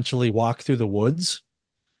potentially walk through the woods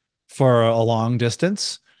for a long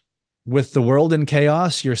distance. With the world in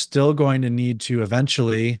chaos, you're still going to need to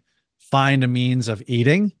eventually find a means of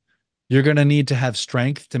eating. You're going to need to have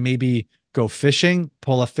strength to maybe go fishing,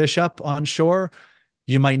 pull a fish up on shore.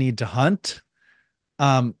 You might need to hunt.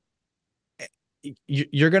 Um,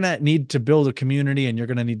 you're going to need to build a community, and you're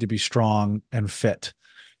going to need to be strong and fit.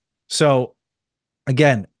 So,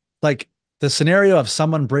 again, like the scenario of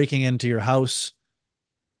someone breaking into your house,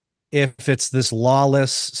 if it's this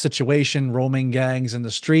lawless situation, roaming gangs in the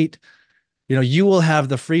street, you will have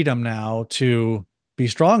the freedom now to be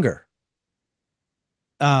stronger.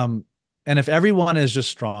 Um, and if everyone is just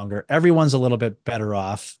stronger, everyone's a little bit better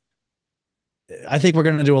off. I think we're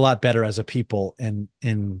going to do a lot better as a people in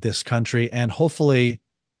this country, and hopefully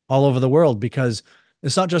all over the world, because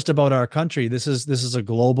it's not just about our country. This is a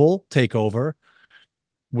global takeover.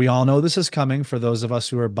 We all know this is coming for those of us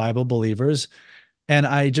who are Bible believers. And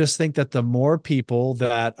I just think that the more people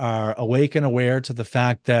that are awake and aware to the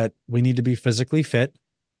fact that we need to be physically fit,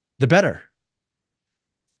 the better.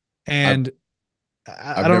 I've And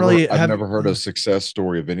I don't really I've have. never heard a success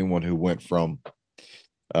story of anyone who went from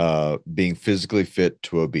being physically fit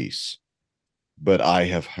to obese, but I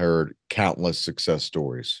have heard countless success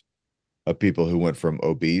stories of people who went from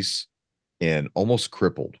obese and almost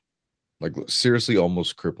crippled, like seriously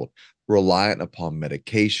almost crippled, reliant upon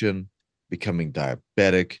medication, becoming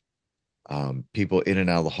diabetic, people in and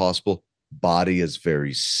out of the hospital, body is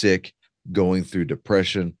very sick, going through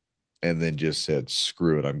depression, and then just said,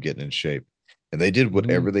 screw it, I'm getting in shape. And they did Mhm,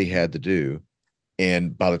 whatever they had to do.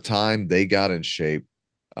 And by the time they got in shape,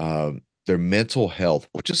 their mental health,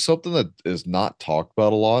 which is something that is not talked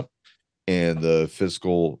about a lot in the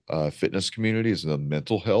physical fitness community, is the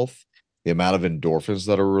mental health, the amount of endorphins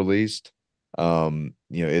that are released.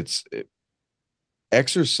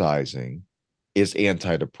 Exercising is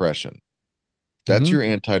antidepressant. That's mhm, your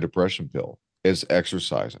antidepressant pill, is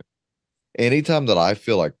exercising. Anytime that I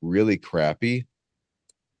feel like really crappy,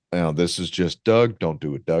 this is just Doug, don't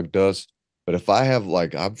do what Doug does. But if I have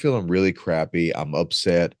like, I'm feeling really crappy, I'm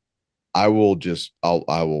upset, I will,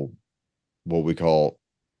 what we call,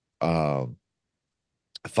 um,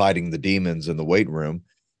 fighting the demons in the weight room.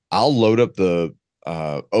 I'll load up the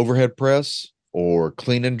overhead press or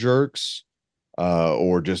clean and jerks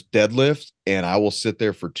or just deadlift, and I will sit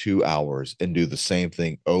there for 2 hours and do the same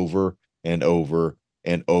thing over and over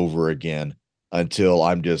and over again until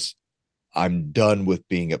I'm done with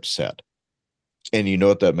being upset. And you know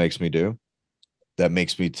what that makes me do? That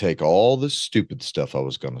makes me take all the stupid stuff I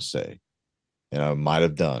was going to say and I might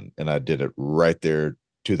have done, and I did it right there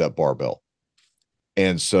to that barbell.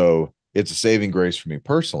 And so it's a saving grace for me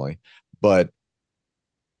personally, but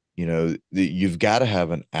you've got to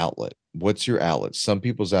have an outlet. What's your outlet? Some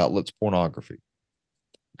people's outlet's pornography,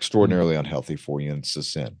 mhm, extraordinarily unhealthy for you, and it's a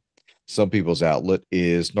sin. Some people's outlet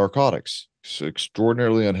is narcotics, so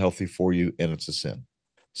extraordinarily unhealthy for you, and it's a sin.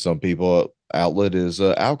 Some people outlet is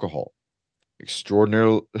alcohol,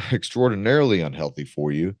 extraordinarily extraordinarily unhealthy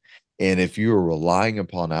for you. And if you are relying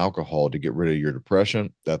upon alcohol to get rid of your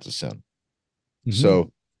depression, that's a sin. mhm,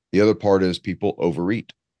 So the other part is people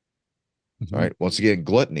overeat. All mhm. right. Once again,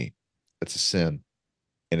 gluttony, that's a sin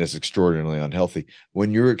and it's extraordinarily unhealthy.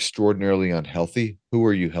 When you're extraordinarily unhealthy, who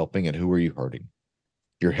are you helping and who are you hurting?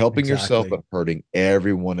 You're helping yourself Exactly. but hurting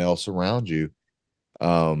everyone else around you.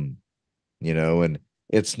 Um, and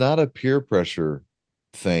it's not a peer pressure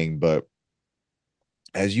thing, but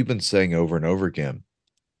as you've been saying over and over again,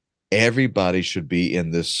 everybody should be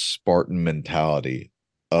in this Spartan mentality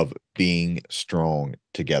of being strong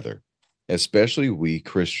together, especially we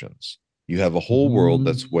Christians. You have a whole world Mhm.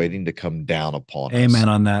 that's waiting to come down upon us. Amen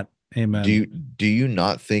on that. Do Amen. you, do you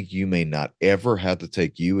not think you may not ever have to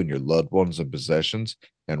take you and your loved ones and possessions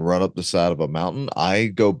and run up the side of a mountain? I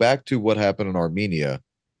go back to what happened in Armenia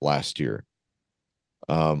last year.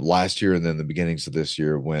 Last year and then the beginnings of this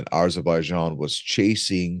year when Azerbaijan was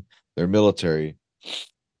chasing their military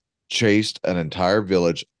chased an entire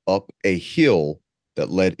village up a hill that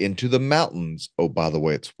led into the mountains. Oh, by the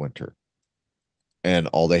way, it's winter. And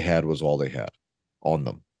all they had was all they had on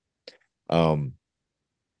them. Um,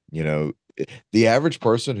 you know, the average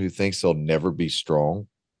person who thinks they'll never be strong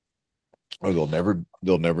or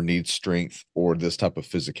they'll never need strength or this type of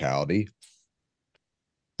physicality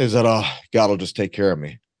is that God will just take care of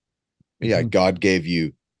me. Yeah, Mhm, God gave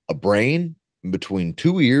you a brain between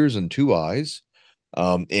two ears and two eyes.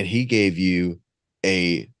 And he gave you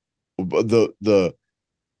a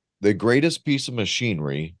the greatest piece of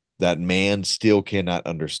machinery that man still cannot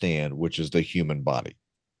understand, which is the human body.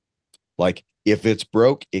 Like If it's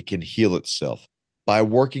broke, it can heal itself. By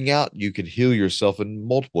working out, you can heal yourself in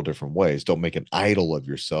multiple different ways. Don't make an idol of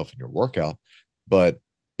yourself in your workout, but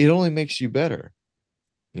it only makes you better.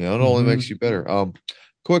 It only Hmm. makes you better.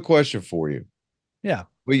 Quick question for you. Yeah.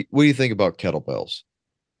 What do you think about kettlebells?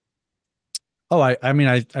 Oh, I mean,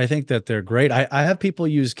 I think that they're great. I have people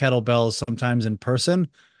use kettlebells sometimes in person.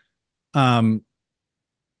 Um,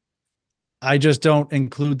 I just don't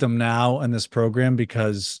include them now in this program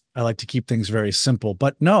because I like to keep things very simple.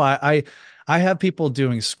 But no, I have people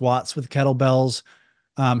doing squats with kettlebells,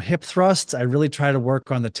 hip thrusts. I really try to work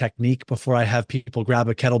on the technique before I have people grab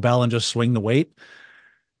a kettlebell and just swing the weight.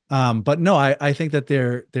 But no, I think that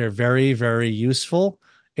they're very, very useful.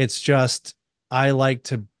 It's just I like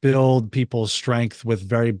to build people's strength with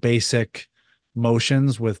very basic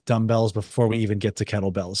motions with dumbbells before we even get to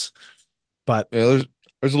kettlebells. But Yeah,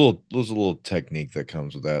 there's a little technique that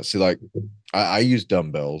comes with that. See, like I use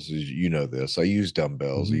dumbbells, you know this. I use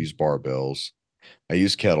dumbbells, I Mhm, use barbells, I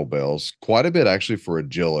use kettlebells quite a bit actually for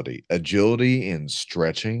agility and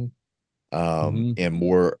stretching, mhm. and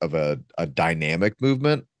more of a dynamic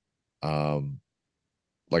movement, um,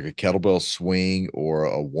 like a kettlebell swing or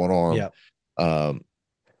Yeah. um,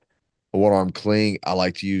 a one arm clean. I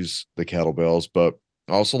like to use the kettlebells, but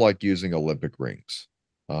I also like using Olympic rings.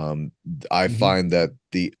 I Mhm. find that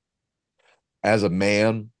the as a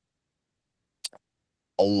man,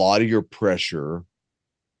 a lot of your pressure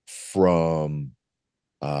from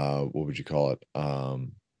what would you call it?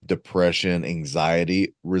 Depression,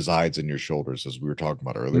 anxiety resides in your shoulders, as we were talking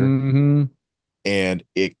about earlier. Mhm. And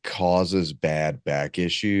it causes bad back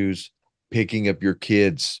issues. Picking up your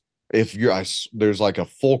kids, if there's like a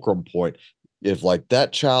fulcrum point, if like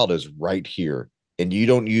that child is right here and you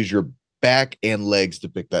don't use your back and legs to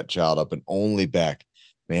pick that child up and only back,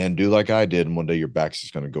 man, do like I did, and one day your back's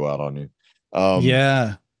just going to go out on you. Um,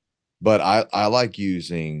 Yeah. but I like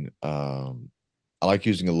using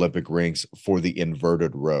Olympic rings for the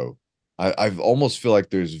inverted row. I've almost feel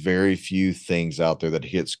like there's very few things out there that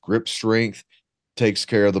hits grip strength, takes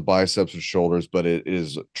care of the biceps and shoulders, but it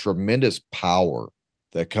is tremendous power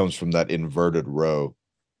that comes from that inverted row.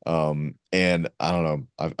 And I don't know,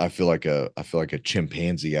 I feel like a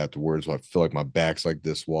chimpanzee afterwards. I feel like my back's like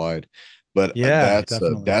this wide. But Yeah,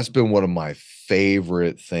 definitely. that's been one of my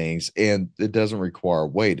favorite things, and it doesn't require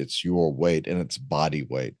weight. It's your weight and it's body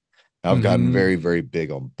weight. I've gotten Hmm. very, very big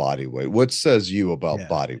on body weight. What says you about Yeah.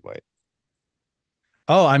 body weight?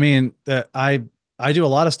 Oh, I mean, I do a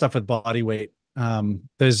lot of stuff with body weight.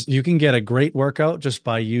 There's you can get a great workout just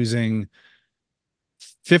by using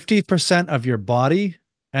 50% of your body,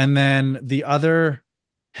 and then the other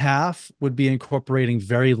half would be incorporating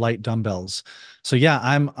very light dumbbells. So yeah,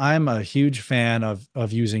 I'm a huge fan of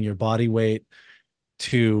using your body weight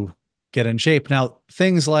to get in shape. Now,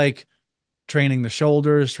 things like training the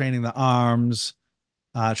shoulders, training the arms,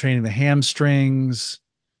 training the hamstrings,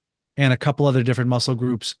 and a couple other different muscle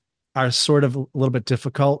groups are sort of a little bit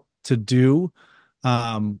difficult to do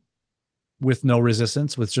um, with no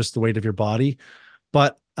resistance, with just the weight of your body.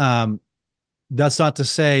 But that's not to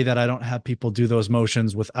say that I don't have people do those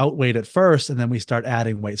motions without weight at first, and then we start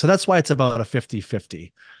adding weight. So that's why it's about a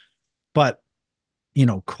 50-50. But,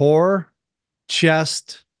 core,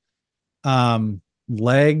 chest,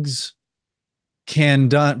 legs can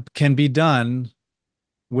be done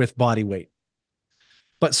with body weight.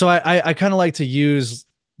 But so I kind of like to use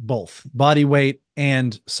both body weight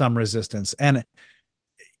and some resistance. And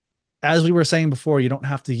as we were saying before, you don't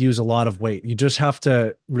have to use a lot of weight. You just have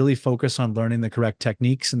to really focus on learning the correct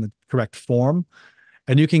techniques and the correct form.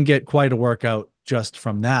 And you can get quite a workout just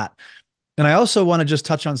from that. And I also want to just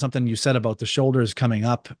touch on something you said about the shoulders coming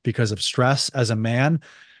up because of stress as a man.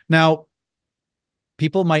 Now,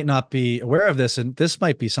 people might not be aware of this, and this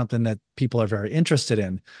might be something that people are very interested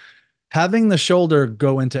in. Having the shoulder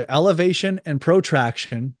go into elevation and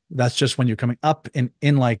protraction, that's just when you're coming up and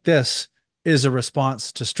in like this, is a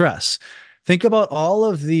response to stress. Think about all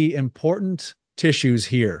of the important tissues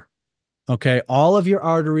here. Okay. All of your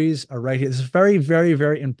arteries are right here. This is a very, very,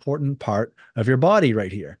 very important part of your body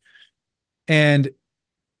right here. And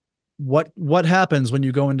what happens when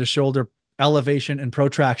you go into shoulder elevation and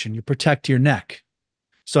protraction? You protect your neck.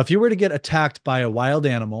 So if you were to get attacked by a wild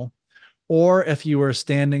animal, or if you were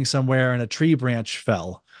standing somewhere and a tree branch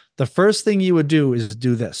fell, the first thing you would do is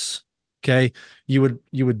do this. Okay. You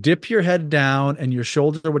would dip your head down and your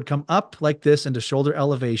shoulder would come up like this into shoulder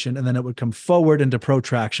elevation, and then it would come forward into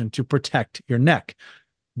protraction to protect your neck.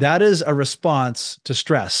 That is a response to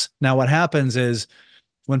stress. Now, what happens is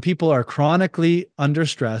when people are chronically under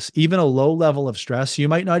stress, even a low level of stress, you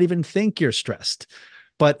might not even think you're stressed.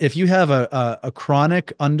 But if you have a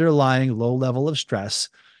chronic underlying low level of stress,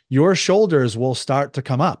 your shoulders will start to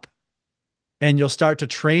come up, and you'll start to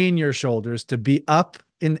train your shoulders to be up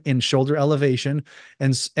in shoulder elevation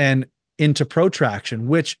and into protraction,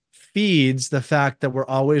 which feeds the fact that we're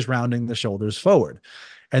always rounding the shoulders forward.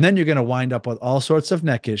 And then you're going to wind up with all sorts of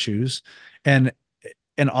neck issues and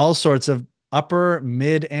all sorts of upper,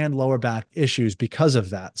 mid, and lower back issues because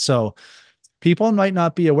of that. So people might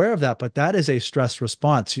not be aware of that, but that is a stress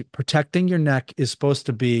response. Protecting your neck is supposed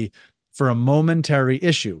to be for a momentary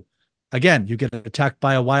issue. Again, you get attacked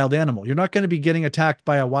by a wild animal. You're not going to be getting attacked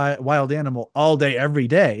by a wild animal all day, every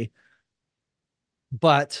day,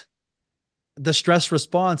 but the stress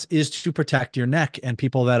response is to protect your neck. And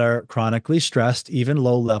people that are chronically stressed, even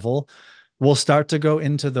low level, will start to go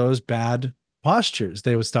into those bad postures.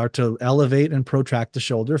 They would start to elevate and protract the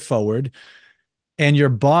shoulder forward. And your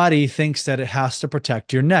body thinks that it has to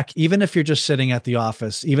protect your neck. Even if you're just sitting at the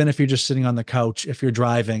office, even if you're just sitting on the couch, if you're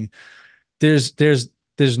driving, there's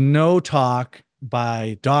no talk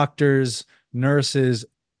by doctors, nurses,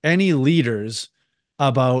 any leaders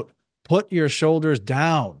about put your shoulders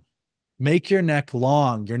down, make your neck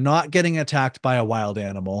long. You're not getting attacked by a wild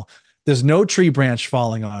animal. There's no tree branch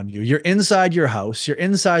falling on you. You're inside your house, you're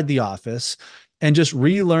inside the office, and just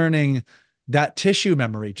relearning that tissue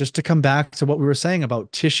memory, just to come back to what we were saying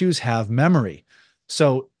about tissues have memory.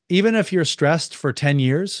 So even if you're stressed for 10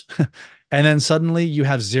 years and then suddenly you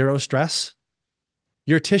have zero stress,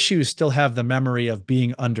 your tissues still have the memory of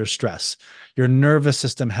being under stress. Your nervous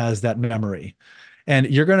system has that memory. And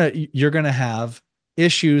you're going to have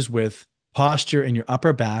issues with posture in your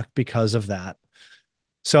upper back because of that.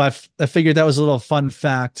 So I figured that was a little fun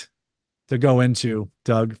fact to go into,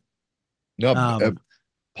 Doug. No, Um,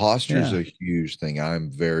 posture is yeah. a huge thing. I'm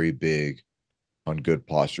very big on good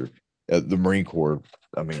posture. The Marine Corps,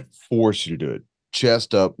 I mean, force you to do it.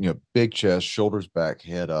 Chest up, big chest, shoulders back,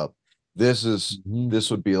 head up. Mhm.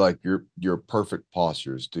 This would be like your perfect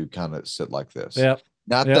postures to kind of sit like this. Yep.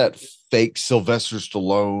 Not Yep. that fake Sylvester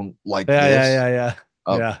Stallone like Yeah. Yeah. this.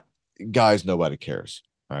 Yeah. Uh, Yeah. Guys, nobody cares.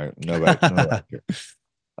 All right. Nobody Yeah. cares.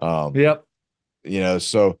 Um, Yep.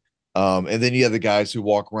 so and then you have the guys who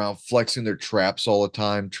walk around flexing their traps all the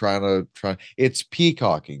time, try it's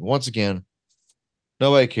peacocking. Once again,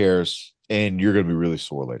 nobody cares, and you're gonna be really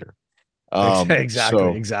sore later. Um, Exactly.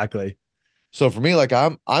 so Exactly. so for me, like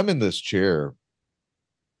I'm in this chair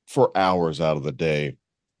for hours out of the day,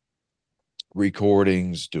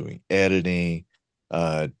 recordings, doing editing,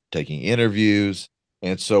 taking interviews.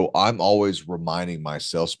 And so I'm always reminding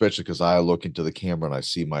myself, especially because I look into the camera and I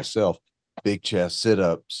see myself, big chest, sit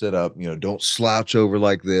up, don't slouch over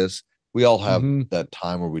like this. We all have Hmm. that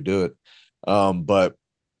time where we do it. But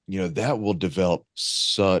that will develop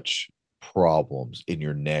such problems in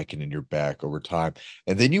your neck and in your back over time.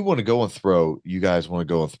 And then you guys want to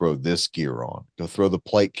go and throw this gear on, go throw the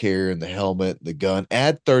plate carrier and the helmet, the gun,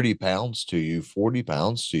 add 30 pounds to you, 40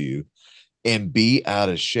 pounds to you, and be out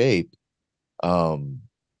of shape. Um,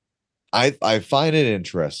 I find it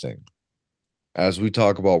interesting as we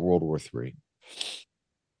talk about World War III,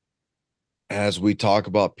 as we talk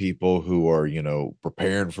about people who are,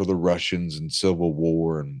 preparing for the Russians and Civil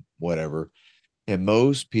War and whatever. And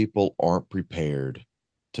most people aren't prepared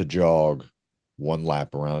to jog one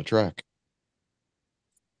lap around a track.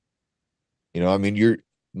 I mean,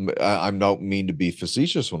 I'm not mean to be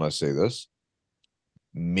facetious when I say this.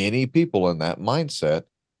 Many people in that mindset,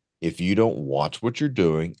 if you don't watch what you're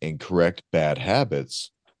doing and correct bad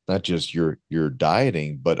habits, not just your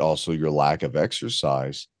dieting, but also your lack of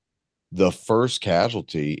exercise, the first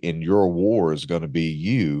casualty in your war is going to be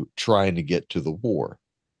you trying to get to the war,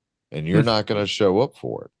 and you're not going to show up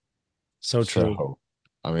for it. So true. So,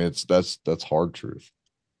 I mean, that's hard truth.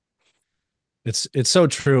 It's so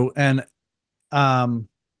true. And um,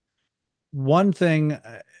 one thing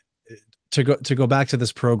to go back to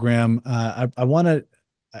this program, I want to.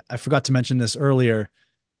 I forgot to mention this earlier.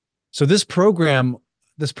 So this program,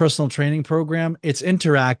 this personal training program, it's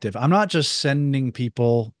interactive. I'm not just sending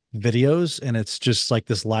people videos and it's just like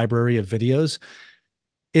this library of videos.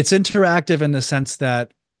 It's interactive in the sense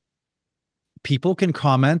that people can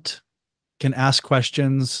comment, can ask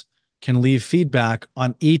questions, can leave feedback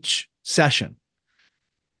on each session.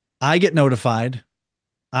 I get notified.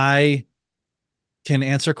 I can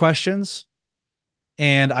answer questions.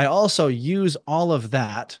 And I also use all of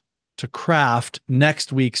that to craft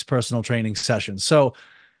next week's personal training session. So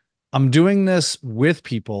I'm doing this with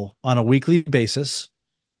people on a weekly basis.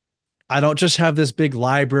 I don't just have this big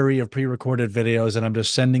library of pre-recorded videos and I'm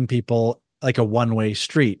just sending people like a one-way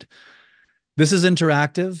street. This is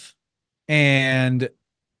interactive, and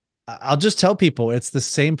I'll just tell people it's the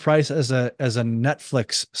same price as a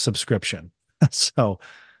Netflix subscription. So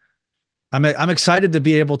I'm excited to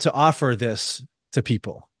be able to offer this to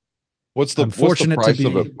people. I'm What's the fortunate to price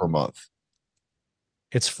of be. it per month?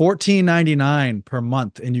 It's $14.99 per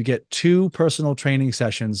month, and you get 2 personal training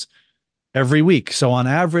sessions every week. So on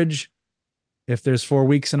average, if there's 4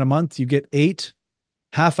 weeks in a month, you get 8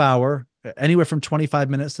 half-hour, anywhere from 25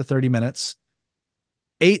 minutes to 30 minutes,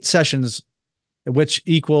 8 sessions, which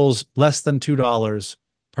equals less than $2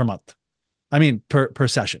 per month. I mean, per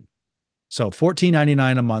session. So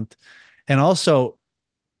 $14.99 a month. And also,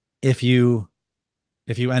 if you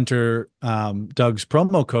enter Doug's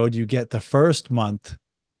promo code, you get the first month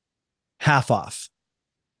half off.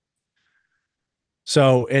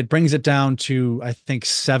 So it brings it down to, I think,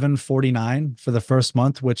 $7.49 for the first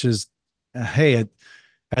month, which is, hey,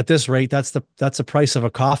 at this rate, that's the price of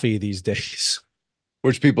a coffee these days.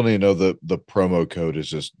 Which people need to know, the promo code is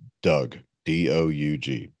just Doug, Doug,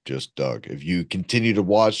 just Doug. If you continue to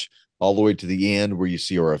watch all the way to the end where you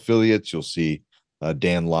see our affiliates, you'll see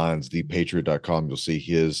Dan Lyons, thepatriot.com. You'll see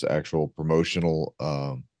his actual promotional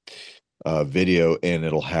video, and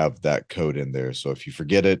it'll have that code in there. So if you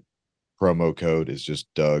forget it, promo code is just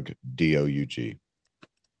Doug, Doug.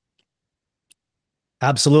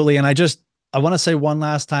 Absolutely. And I want to say one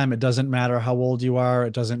last time, it doesn't matter how old you are.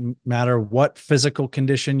 It doesn't matter what physical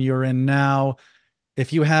condition you're in now.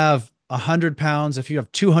 If you have 100 pounds, if you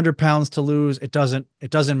have 200 pounds to lose, it doesn't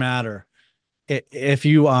matter. If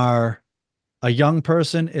you are a young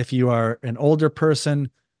person, if you are an older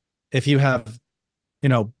person, if you have,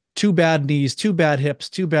 2 bad knees, 2 bad hips,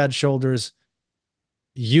 2 bad shoulders,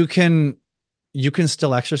 you can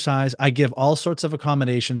still exercise. I give all sorts of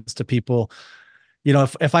accommodations to people.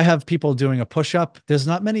 If I have people doing a push-up, there's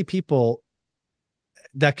not many people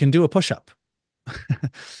that can do a push-up.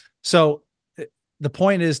 So the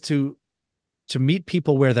point is to meet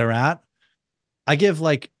people where they're at. I give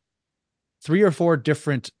like 3 or 4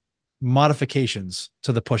 different modifications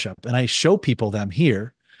to the push-up, and I show people them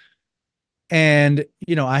here. And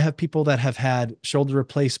I have people that have had shoulder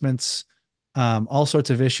replacements, all sorts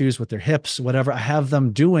of issues with their hips, whatever. I have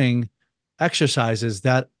them doing exercises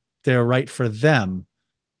that they're right for them.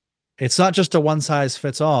 It's not just a one size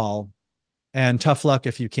fits all. And tough luck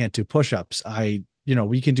if you can't do push-ups.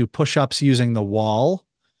 We can do push-ups using the wall,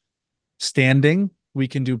 standing. We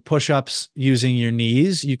can do push-ups using your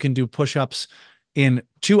knees. You can do push-ups in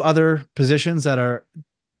 2 other positions that are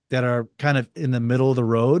kind of in the middle of the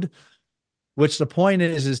road, which the point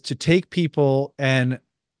is to take people and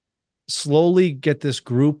slowly get this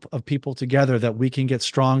group of people together that we can get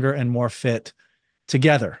stronger and more fit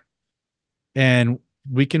together. And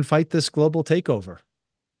we can fight this global takeover.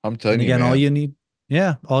 I'm telling And you, again, man. all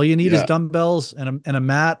you need is Yeah, dumbbells and a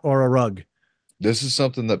mat or a rug. this is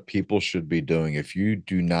something that people should be doing. If you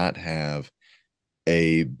do not have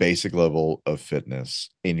a basic level of fitness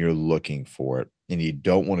and you're looking for it, and you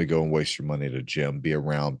don't want to go and waste your money at a gym, be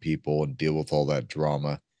around people and deal with all that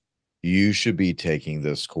drama, you should be taking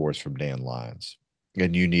this course from Dan Lyons,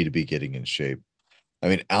 and you need to be getting in shape. I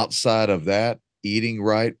mean, outside of that, eating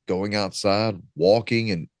right, going outside,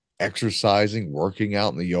 walking and exercising, working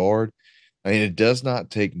out in the yard. I mean, it does not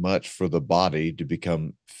take much for the body to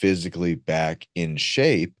become physically back in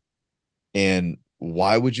shape. And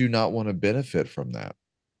why would you not want to benefit from that?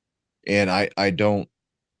 And I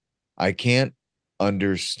can't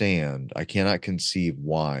understand, I cannot conceive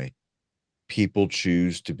why people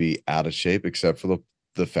choose to be out of shape, except for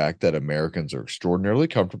the fact that Americans are extraordinarily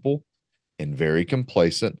comfortable and very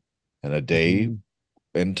complacent. And a day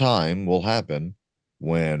Mm-hmm. in time will happen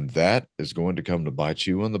when that is going to come to bite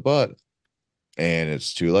you in the butt, and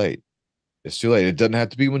it's too late. It's too late. It doesn't have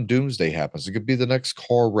to be when doomsday happens. It could be the next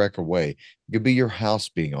car wreck away. It could be your house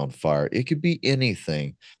being on fire. It could be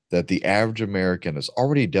anything that the average American has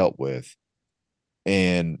already dealt with.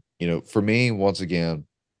 And, for me, once again,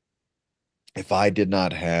 if I did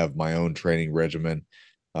not have my own training regimen,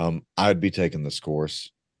 I'd be taking this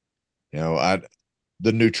course. I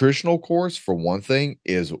The nutritional course, for one thing,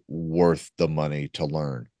 is worth the money to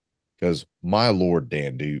learn. Because my Lord,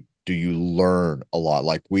 Dan, do you learn a lot?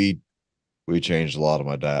 Like we changed a lot of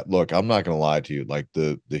my diet. Look, I'm not gonna lie to you. Like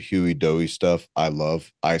the Huey Doughy stuff, I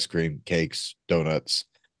love ice cream, cakes, donuts,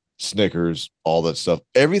 Snickers, all that stuff.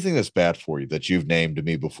 Everything that's bad for you that you've named to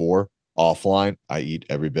me before offline, I eat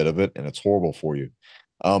every bit of it, and it's horrible for you.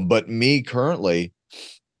 But me currently,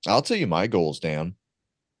 I'll tell you my goals, Dan.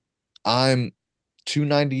 I'm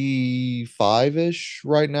 295 ish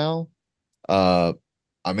right now. Uh,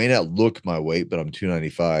 I may not look my weight, but I'm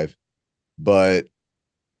 295. But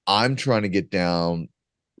I'm trying to get down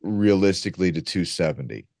realistically to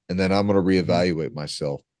 270. and then I'm going to Mhm. reevaluate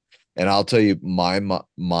myself. And I'll tell you, my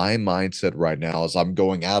mindset right now is I'm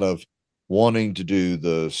going out of wanting to do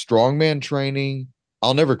the strongman training.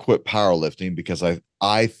 I'll never quit powerlifting because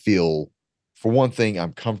I feel, for one thing,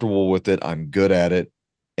 I'm comfortable with it. I'm good at it.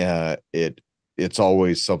 It's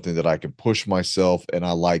always something that I can push myself, and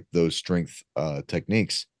I like those strength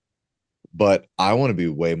techniques. But I want to be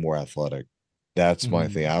way more athletic. That's my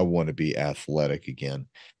thing. Mhm. I want to be athletic again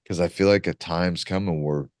because I feel like a time's coming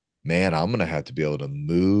where, man, I'm gonna have to be able to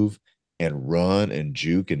move and run and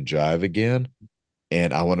juke and jive again.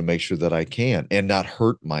 And I want to make sure that I can and not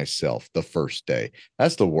hurt myself the first day.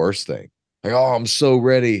 That's the worst thing. Like, oh, I'm so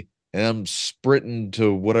ready and I'm sprinting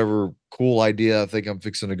to whatever cool idea I think I'm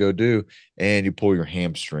fixing to go do. And you pull your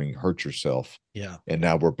hamstring, hurt yourself. Yeah. And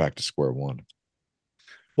now we're back to square one.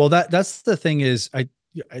 Well, that's the thing is I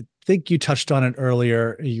think you touched on it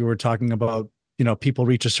earlier. You were talking about, people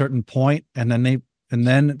reach a certain point and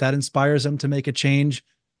then that inspires them to make a change.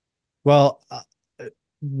 Well,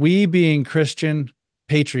 we being Christian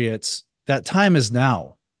patriots, that time is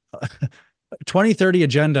now. 2030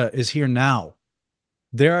 agenda is here now.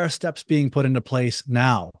 There are steps being put into place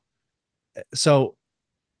now. So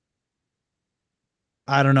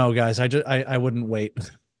I don't know, guys. I wouldn't wait.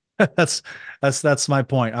 that's that's my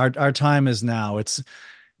point. Our time is now. It's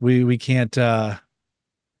we can't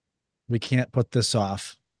we can't put this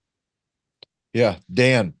off. Yeah.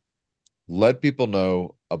 Dan, let people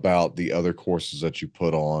know about the other courses that you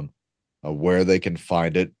put on, where they can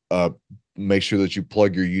find it. Make sure that you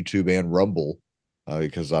plug your YouTube and Rumble,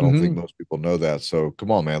 because I don't think Mhm. most people know that. So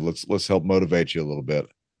come on, man, let's help motivate you a little bit.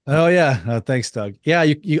 Oh yeah. Thanks, Doug. Yeah,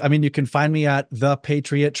 I mean, you can find me at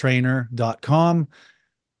thepatriottrainer.com.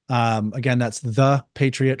 Again, that's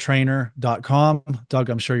thepatriottrainer.com. Doug,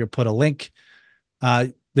 I'm sure you'll put a link.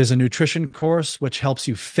 There's a nutrition course which helps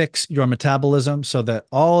you fix your metabolism so that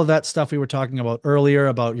all of that stuff we were talking about earlier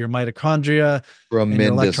about your mitochondria and your Tremendous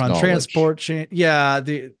electron knowledge. transport chain. Yeah,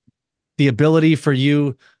 the ability for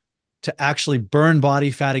you to actually burn body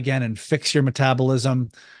fat again and fix your metabolism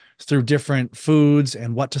through different foods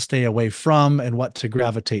and what to stay away from and what to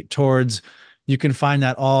gravitate towards. You can find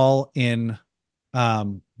that all in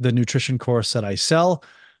the nutrition course that I sell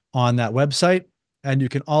on that website. And you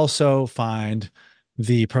can also find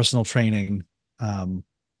the personal training um,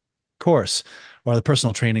 course or the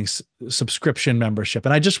personal training subscription membership.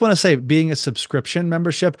 And I just want to say, being a subscription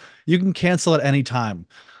membership, you can cancel at any time.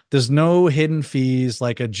 There's no hidden fees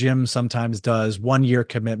like a gym sometimes does, 1 year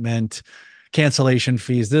commitment, cancellation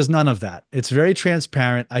fees. There's none of that. It's very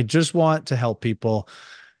transparent. I just want to help people.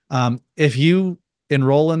 If you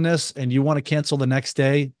enroll in this and you want to cancel the next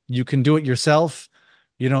day, you can do it yourself.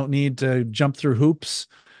 You don't need to jump through hoops.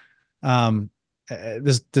 Um,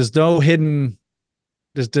 there's no hidden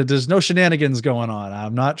there's no shenanigans going on.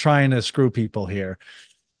 I'm not trying to screw people here.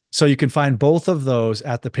 So you can find both of those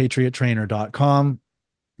at thepatriottrainer.com.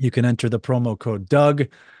 You can enter the promo code Doug.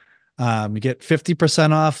 You get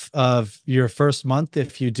 50% off of your first month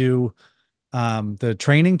if you do the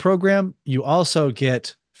training program. You also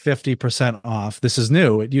get 50% off. This is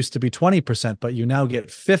new. It used to be 20%, but you now get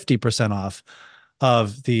 50% off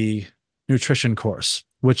of the nutrition course,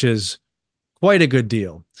 which is quite a good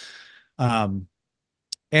deal. Um,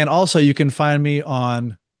 and also you can find me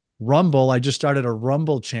on Rumble. I just started a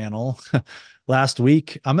Rumble channel last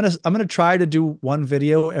week. I'm gonna try to do one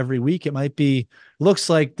video every week. It might be looks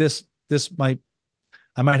like this might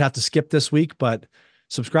I might have to skip this week, but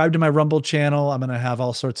subscribe to my Rumble channel. I'm gonna have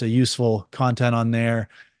all sorts of useful content on there.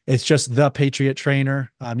 It's just the Patriot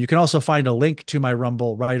Trainer. You can also find a link to my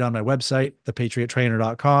Rumble right on my website,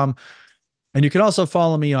 thepatriottrainer.com. And you can also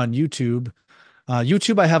follow me on YouTube.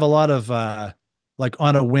 YouTube, I have a lot of like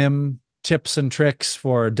on a whim tips and tricks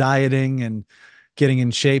for dieting and getting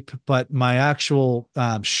in shape. But my actual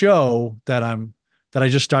show that I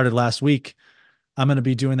just started last week, I'm going to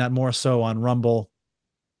be doing that more so on Rumble.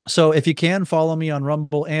 So if you can follow me on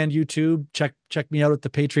Rumble and YouTube, check me out at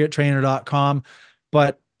thepatriottrainer.com.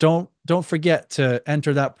 But don't forget to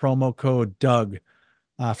enter that promo code Doug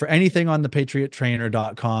for anything on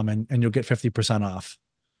thepatriottrainer.com and you'll get 50% off.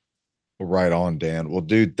 Right on, Dan. Well,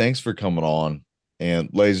 dude, thanks for coming on. And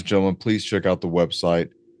ladies and gentlemen, please check out the website.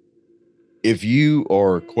 If you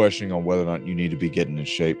are questioning on whether or not you need to be getting in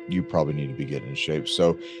shape, you probably need to be getting in shape.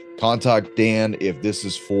 So contact Dan. If this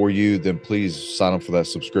is for you, then please sign up for that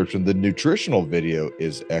subscription. The nutritional video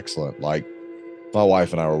is excellent. Like my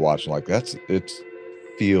wife and I were watching, like it's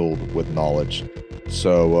filled with knowledge.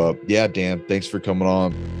 So yeah, Dan, thanks for coming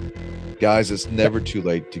on. Guys, it's never too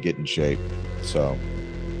late to get in shape. So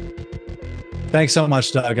Thanks so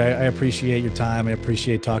much, Doug. I appreciate your time. I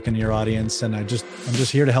appreciate talking to your audience, and I'm just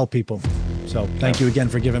here to help people. So thank you again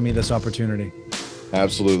for giving me this opportunity.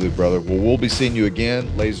 Absolutely, brother. Well, we'll be seeing you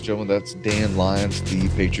again. Ladies and gentlemen, that's Dan Lyons,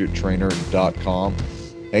 thepatriottrainer.com.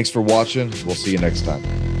 Thanks for watching. We'll see you next time.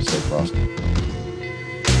 Stay frosty.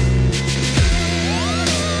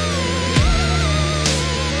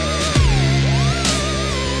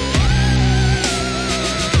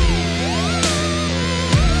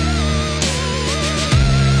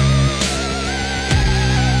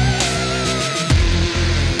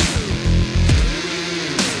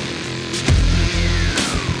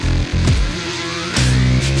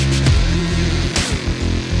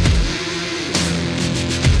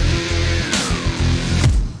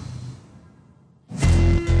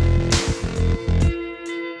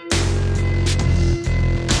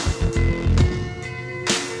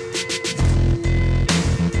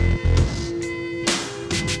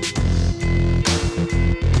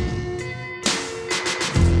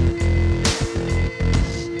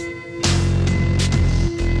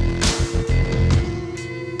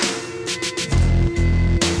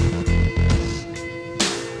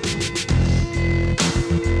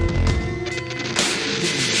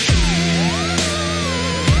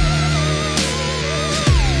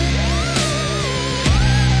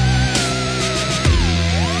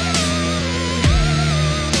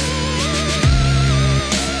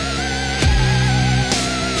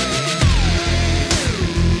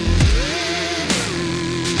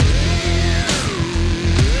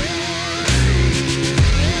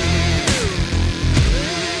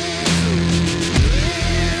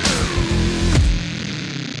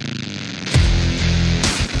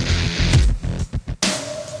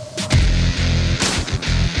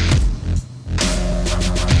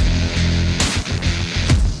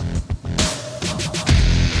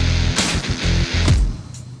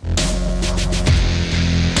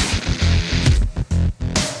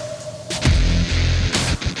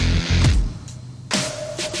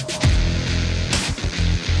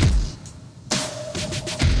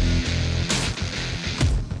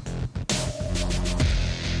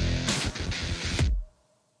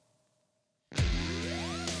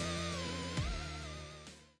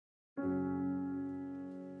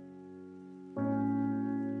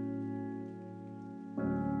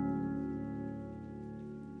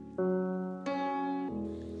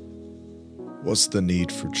 What's the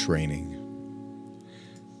need for training?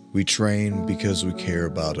 We train because we care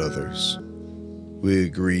about others. We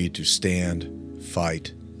agree to stand,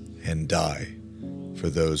 fight, and die for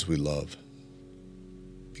those we love.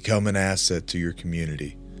 Become an asset to your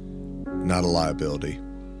community, not a liability.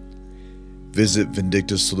 Visit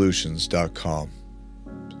vindictasolutions.com.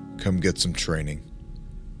 Come get some training.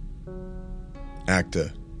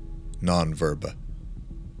 Acta, non verba.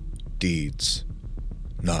 Deeds,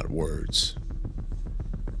 not words.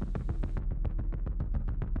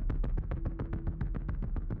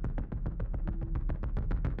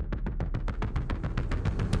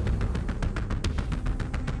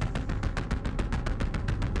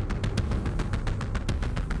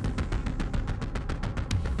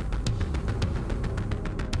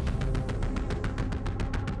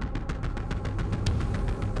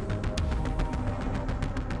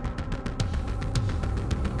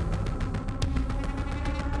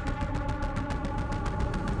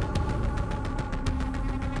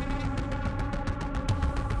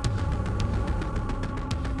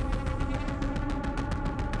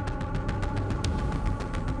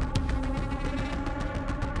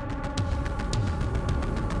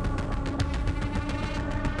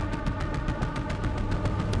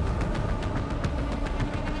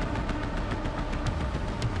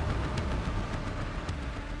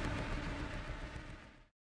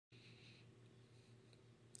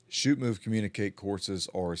 Shoot, Move, Communicate courses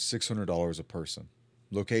are $600 a person.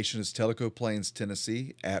 Location is Tellico Plains,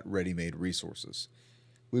 Tennessee at Ready Made Resources.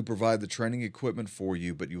 We provide the training equipment for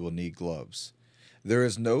you, but you will need gloves. There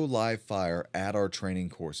is no live fire at our training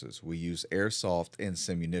courses. We use airsoft and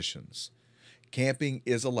simunitions. Camping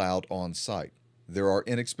is allowed on site. There are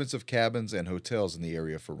inexpensive cabins and hotels in the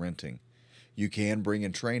area for renting. You can bring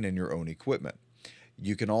and train in your own equipment.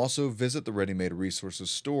 You can also visit the Ready Made Resources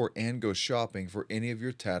store and go shopping for any of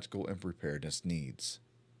your tactical and preparedness needs.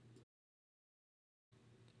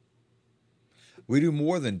 We do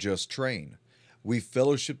more than just train. We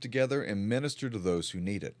fellowship together and minister to those who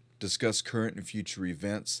need it, discuss current and future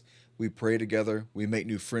events. We pray together, we make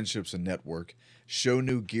new friendships and network, show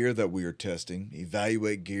new gear that we are testing,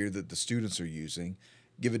 evaluate gear that the students are using,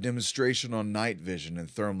 give a demonstration on night vision and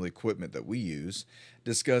thermal equipment that we use,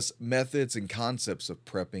 discuss methods and concepts of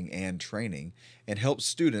prepping and training, and help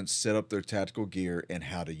students set up their tactical gear and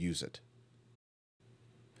how to use it.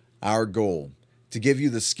 Our goal: to give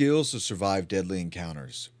you the skills to survive deadly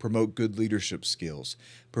encounters, promote good leadership skills,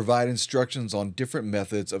 provide instructions on different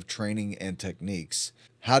methods of training and techniques,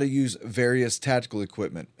 how to use various tactical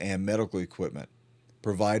equipment and medical equipment,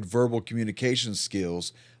 provide verbal communication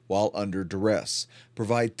skills while under duress,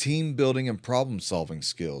 provide team building and problem solving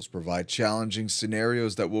skills, provide challenging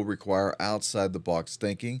scenarios that will require outside the box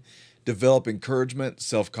thinking, develop encouragement,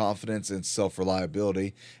 self-confidence, and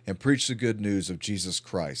self-reliability, and preach the good news of Jesus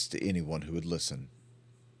Christ to anyone who would listen.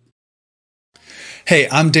 Hey,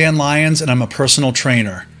 I'm Dan Lyons, and I'm a personal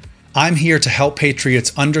trainer. I'm here to help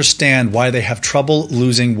patriots understand why they have trouble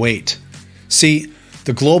losing weight. See,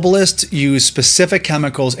 the globalists use specific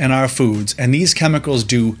chemicals in our foods, and these chemicals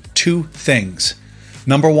do two things.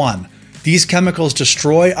 Number one, these chemicals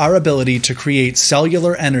destroy our ability to create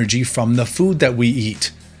cellular energy from the food that we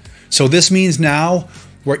eat. So this means now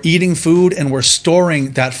we're eating food and we're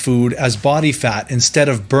storing that food as body fat instead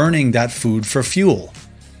of burning that food for fuel.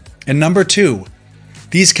 And number two,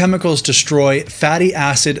 these chemicals destroy fatty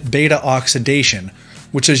acid beta oxidation,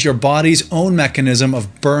 which is your body's own mechanism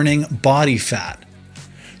of burning body fat.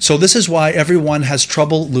 So this is why everyone has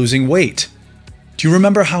trouble losing weight. Do you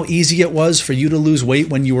remember how easy it was for you to lose weight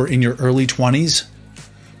when you were in your early 20s?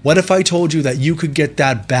 What if I told you that you could get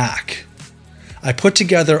that back? I put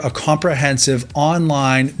together a comprehensive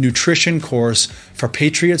online nutrition course for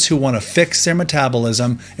patriots who want to fix their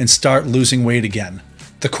metabolism and start losing weight again.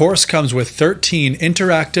 The course comes with 13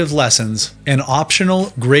 interactive lessons, an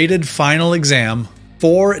optional graded final exam,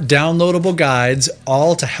 4 downloadable guides,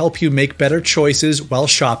 all to help you make better choices while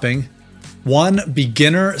shopping, 1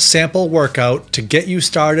 beginner sample workout to get you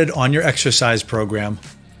started on your exercise program,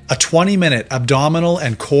 a 20-minute abdominal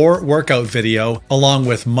and core workout video, along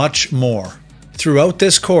with much more. Throughout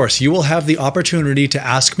this course, you will have the opportunity to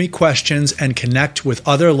ask me questions and connect with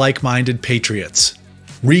other like-minded patriots.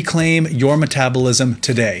 Reclaim your metabolism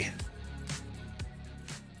today.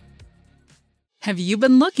 Have you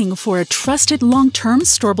been looking for a trusted long-term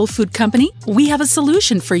storable food company? We have a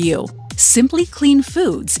solution for you. Simply Clean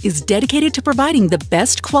Foods is dedicated to providing the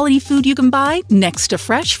best quality food you can buy next to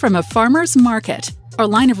fresh from a farmer's market. Our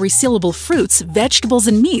line of resealable fruits, vegetables,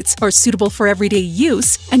 and meats are suitable for everyday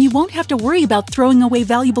use, and you won't have to worry about throwing away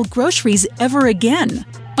valuable groceries ever again.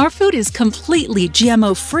 Our food is completely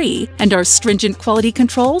GMO-free, and our stringent quality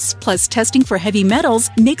controls, plus testing for heavy metals,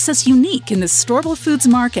 makes us unique in the storable foods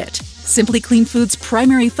market. Simply Clean Foods'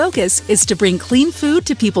 primary focus is to bring clean food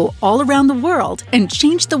to people all around the world and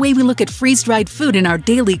change the way we look at freeze-dried food in our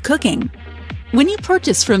daily cooking. When you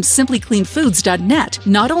purchase from simplycleanfoods.net,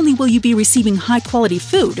 not only will you be receiving high-quality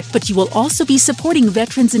food, but you will also be supporting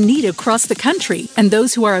veterans in need across the country and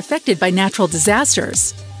those who are affected by natural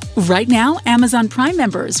disasters. Right now, Amazon Prime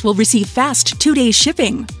members will receive fast 2-day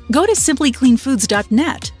shipping. Go to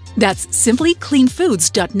simplycleanfoods.net. That's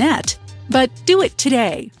simplycleanfoods.net. But do it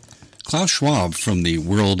today. Klaus Schwab from the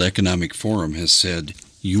World Economic Forum has said,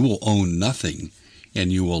 "You will own nothing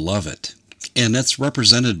and you will love it." And that's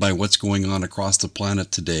represented by what's going on across the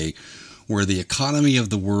planet today, where the economy of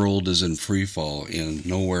the world is in free fall, and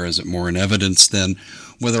nowhere is it more in evidence than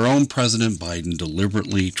with our own President Biden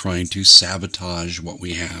deliberately trying to sabotage what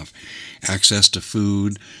we have. Access to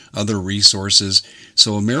food, other resources.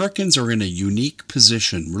 So Americans are in a unique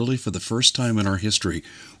position, really for the first time in our history.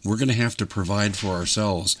 We're going to have to provide for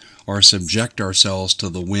ourselves or subject ourselves to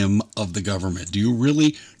the whim of the government. Do you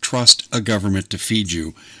really trust a government to feed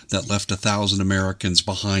you that left 1,000 Americans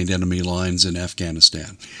behind enemy lines in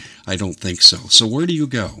Afghanistan? I don't think so. So where do you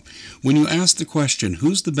go? When you ask the question,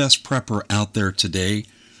 who's the best prepper out there today?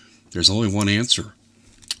 There's only one answer.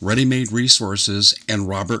 Ready-Made Resources and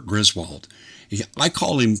Robert Griswold. I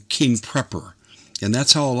call him King Prepper, and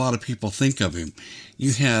that's how a lot of people think of him.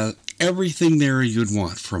 You have everything there you'd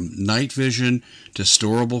want, from night vision to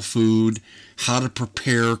storable food, how to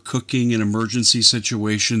prepare cooking in emergency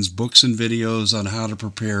situations, books and videos on how to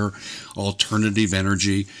prepare alternative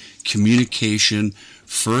energy, communication,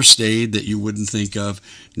 first aid that you wouldn't think of,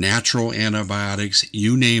 natural antibiotics,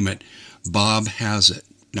 you name it. Bob has it.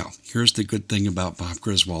 Now, here's the good thing about Bob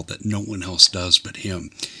Griswold that no one else does but him.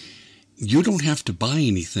 You don't have to buy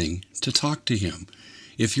anything to talk to him.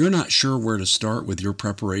 If you're not sure where to start with your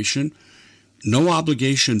preparation, no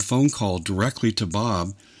obligation phone call directly to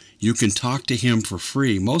Bob. You can talk to him for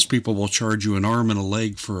free. Most people will charge you an arm and a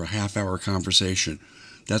leg for a half-hour conversation.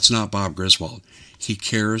 That's not Bob Griswold. He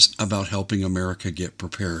cares about helping America get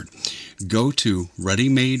prepared. Go to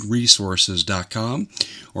readymaderesources.com,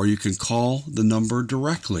 or you can call the number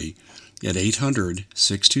directly at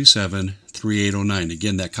 800-627-3809.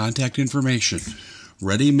 Again, that contact information,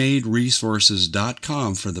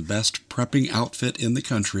 readymaderesources.com, for the best prepping outfit in the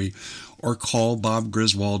country, or call Bob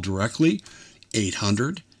Griswold directly,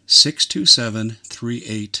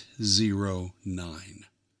 800-627-3809.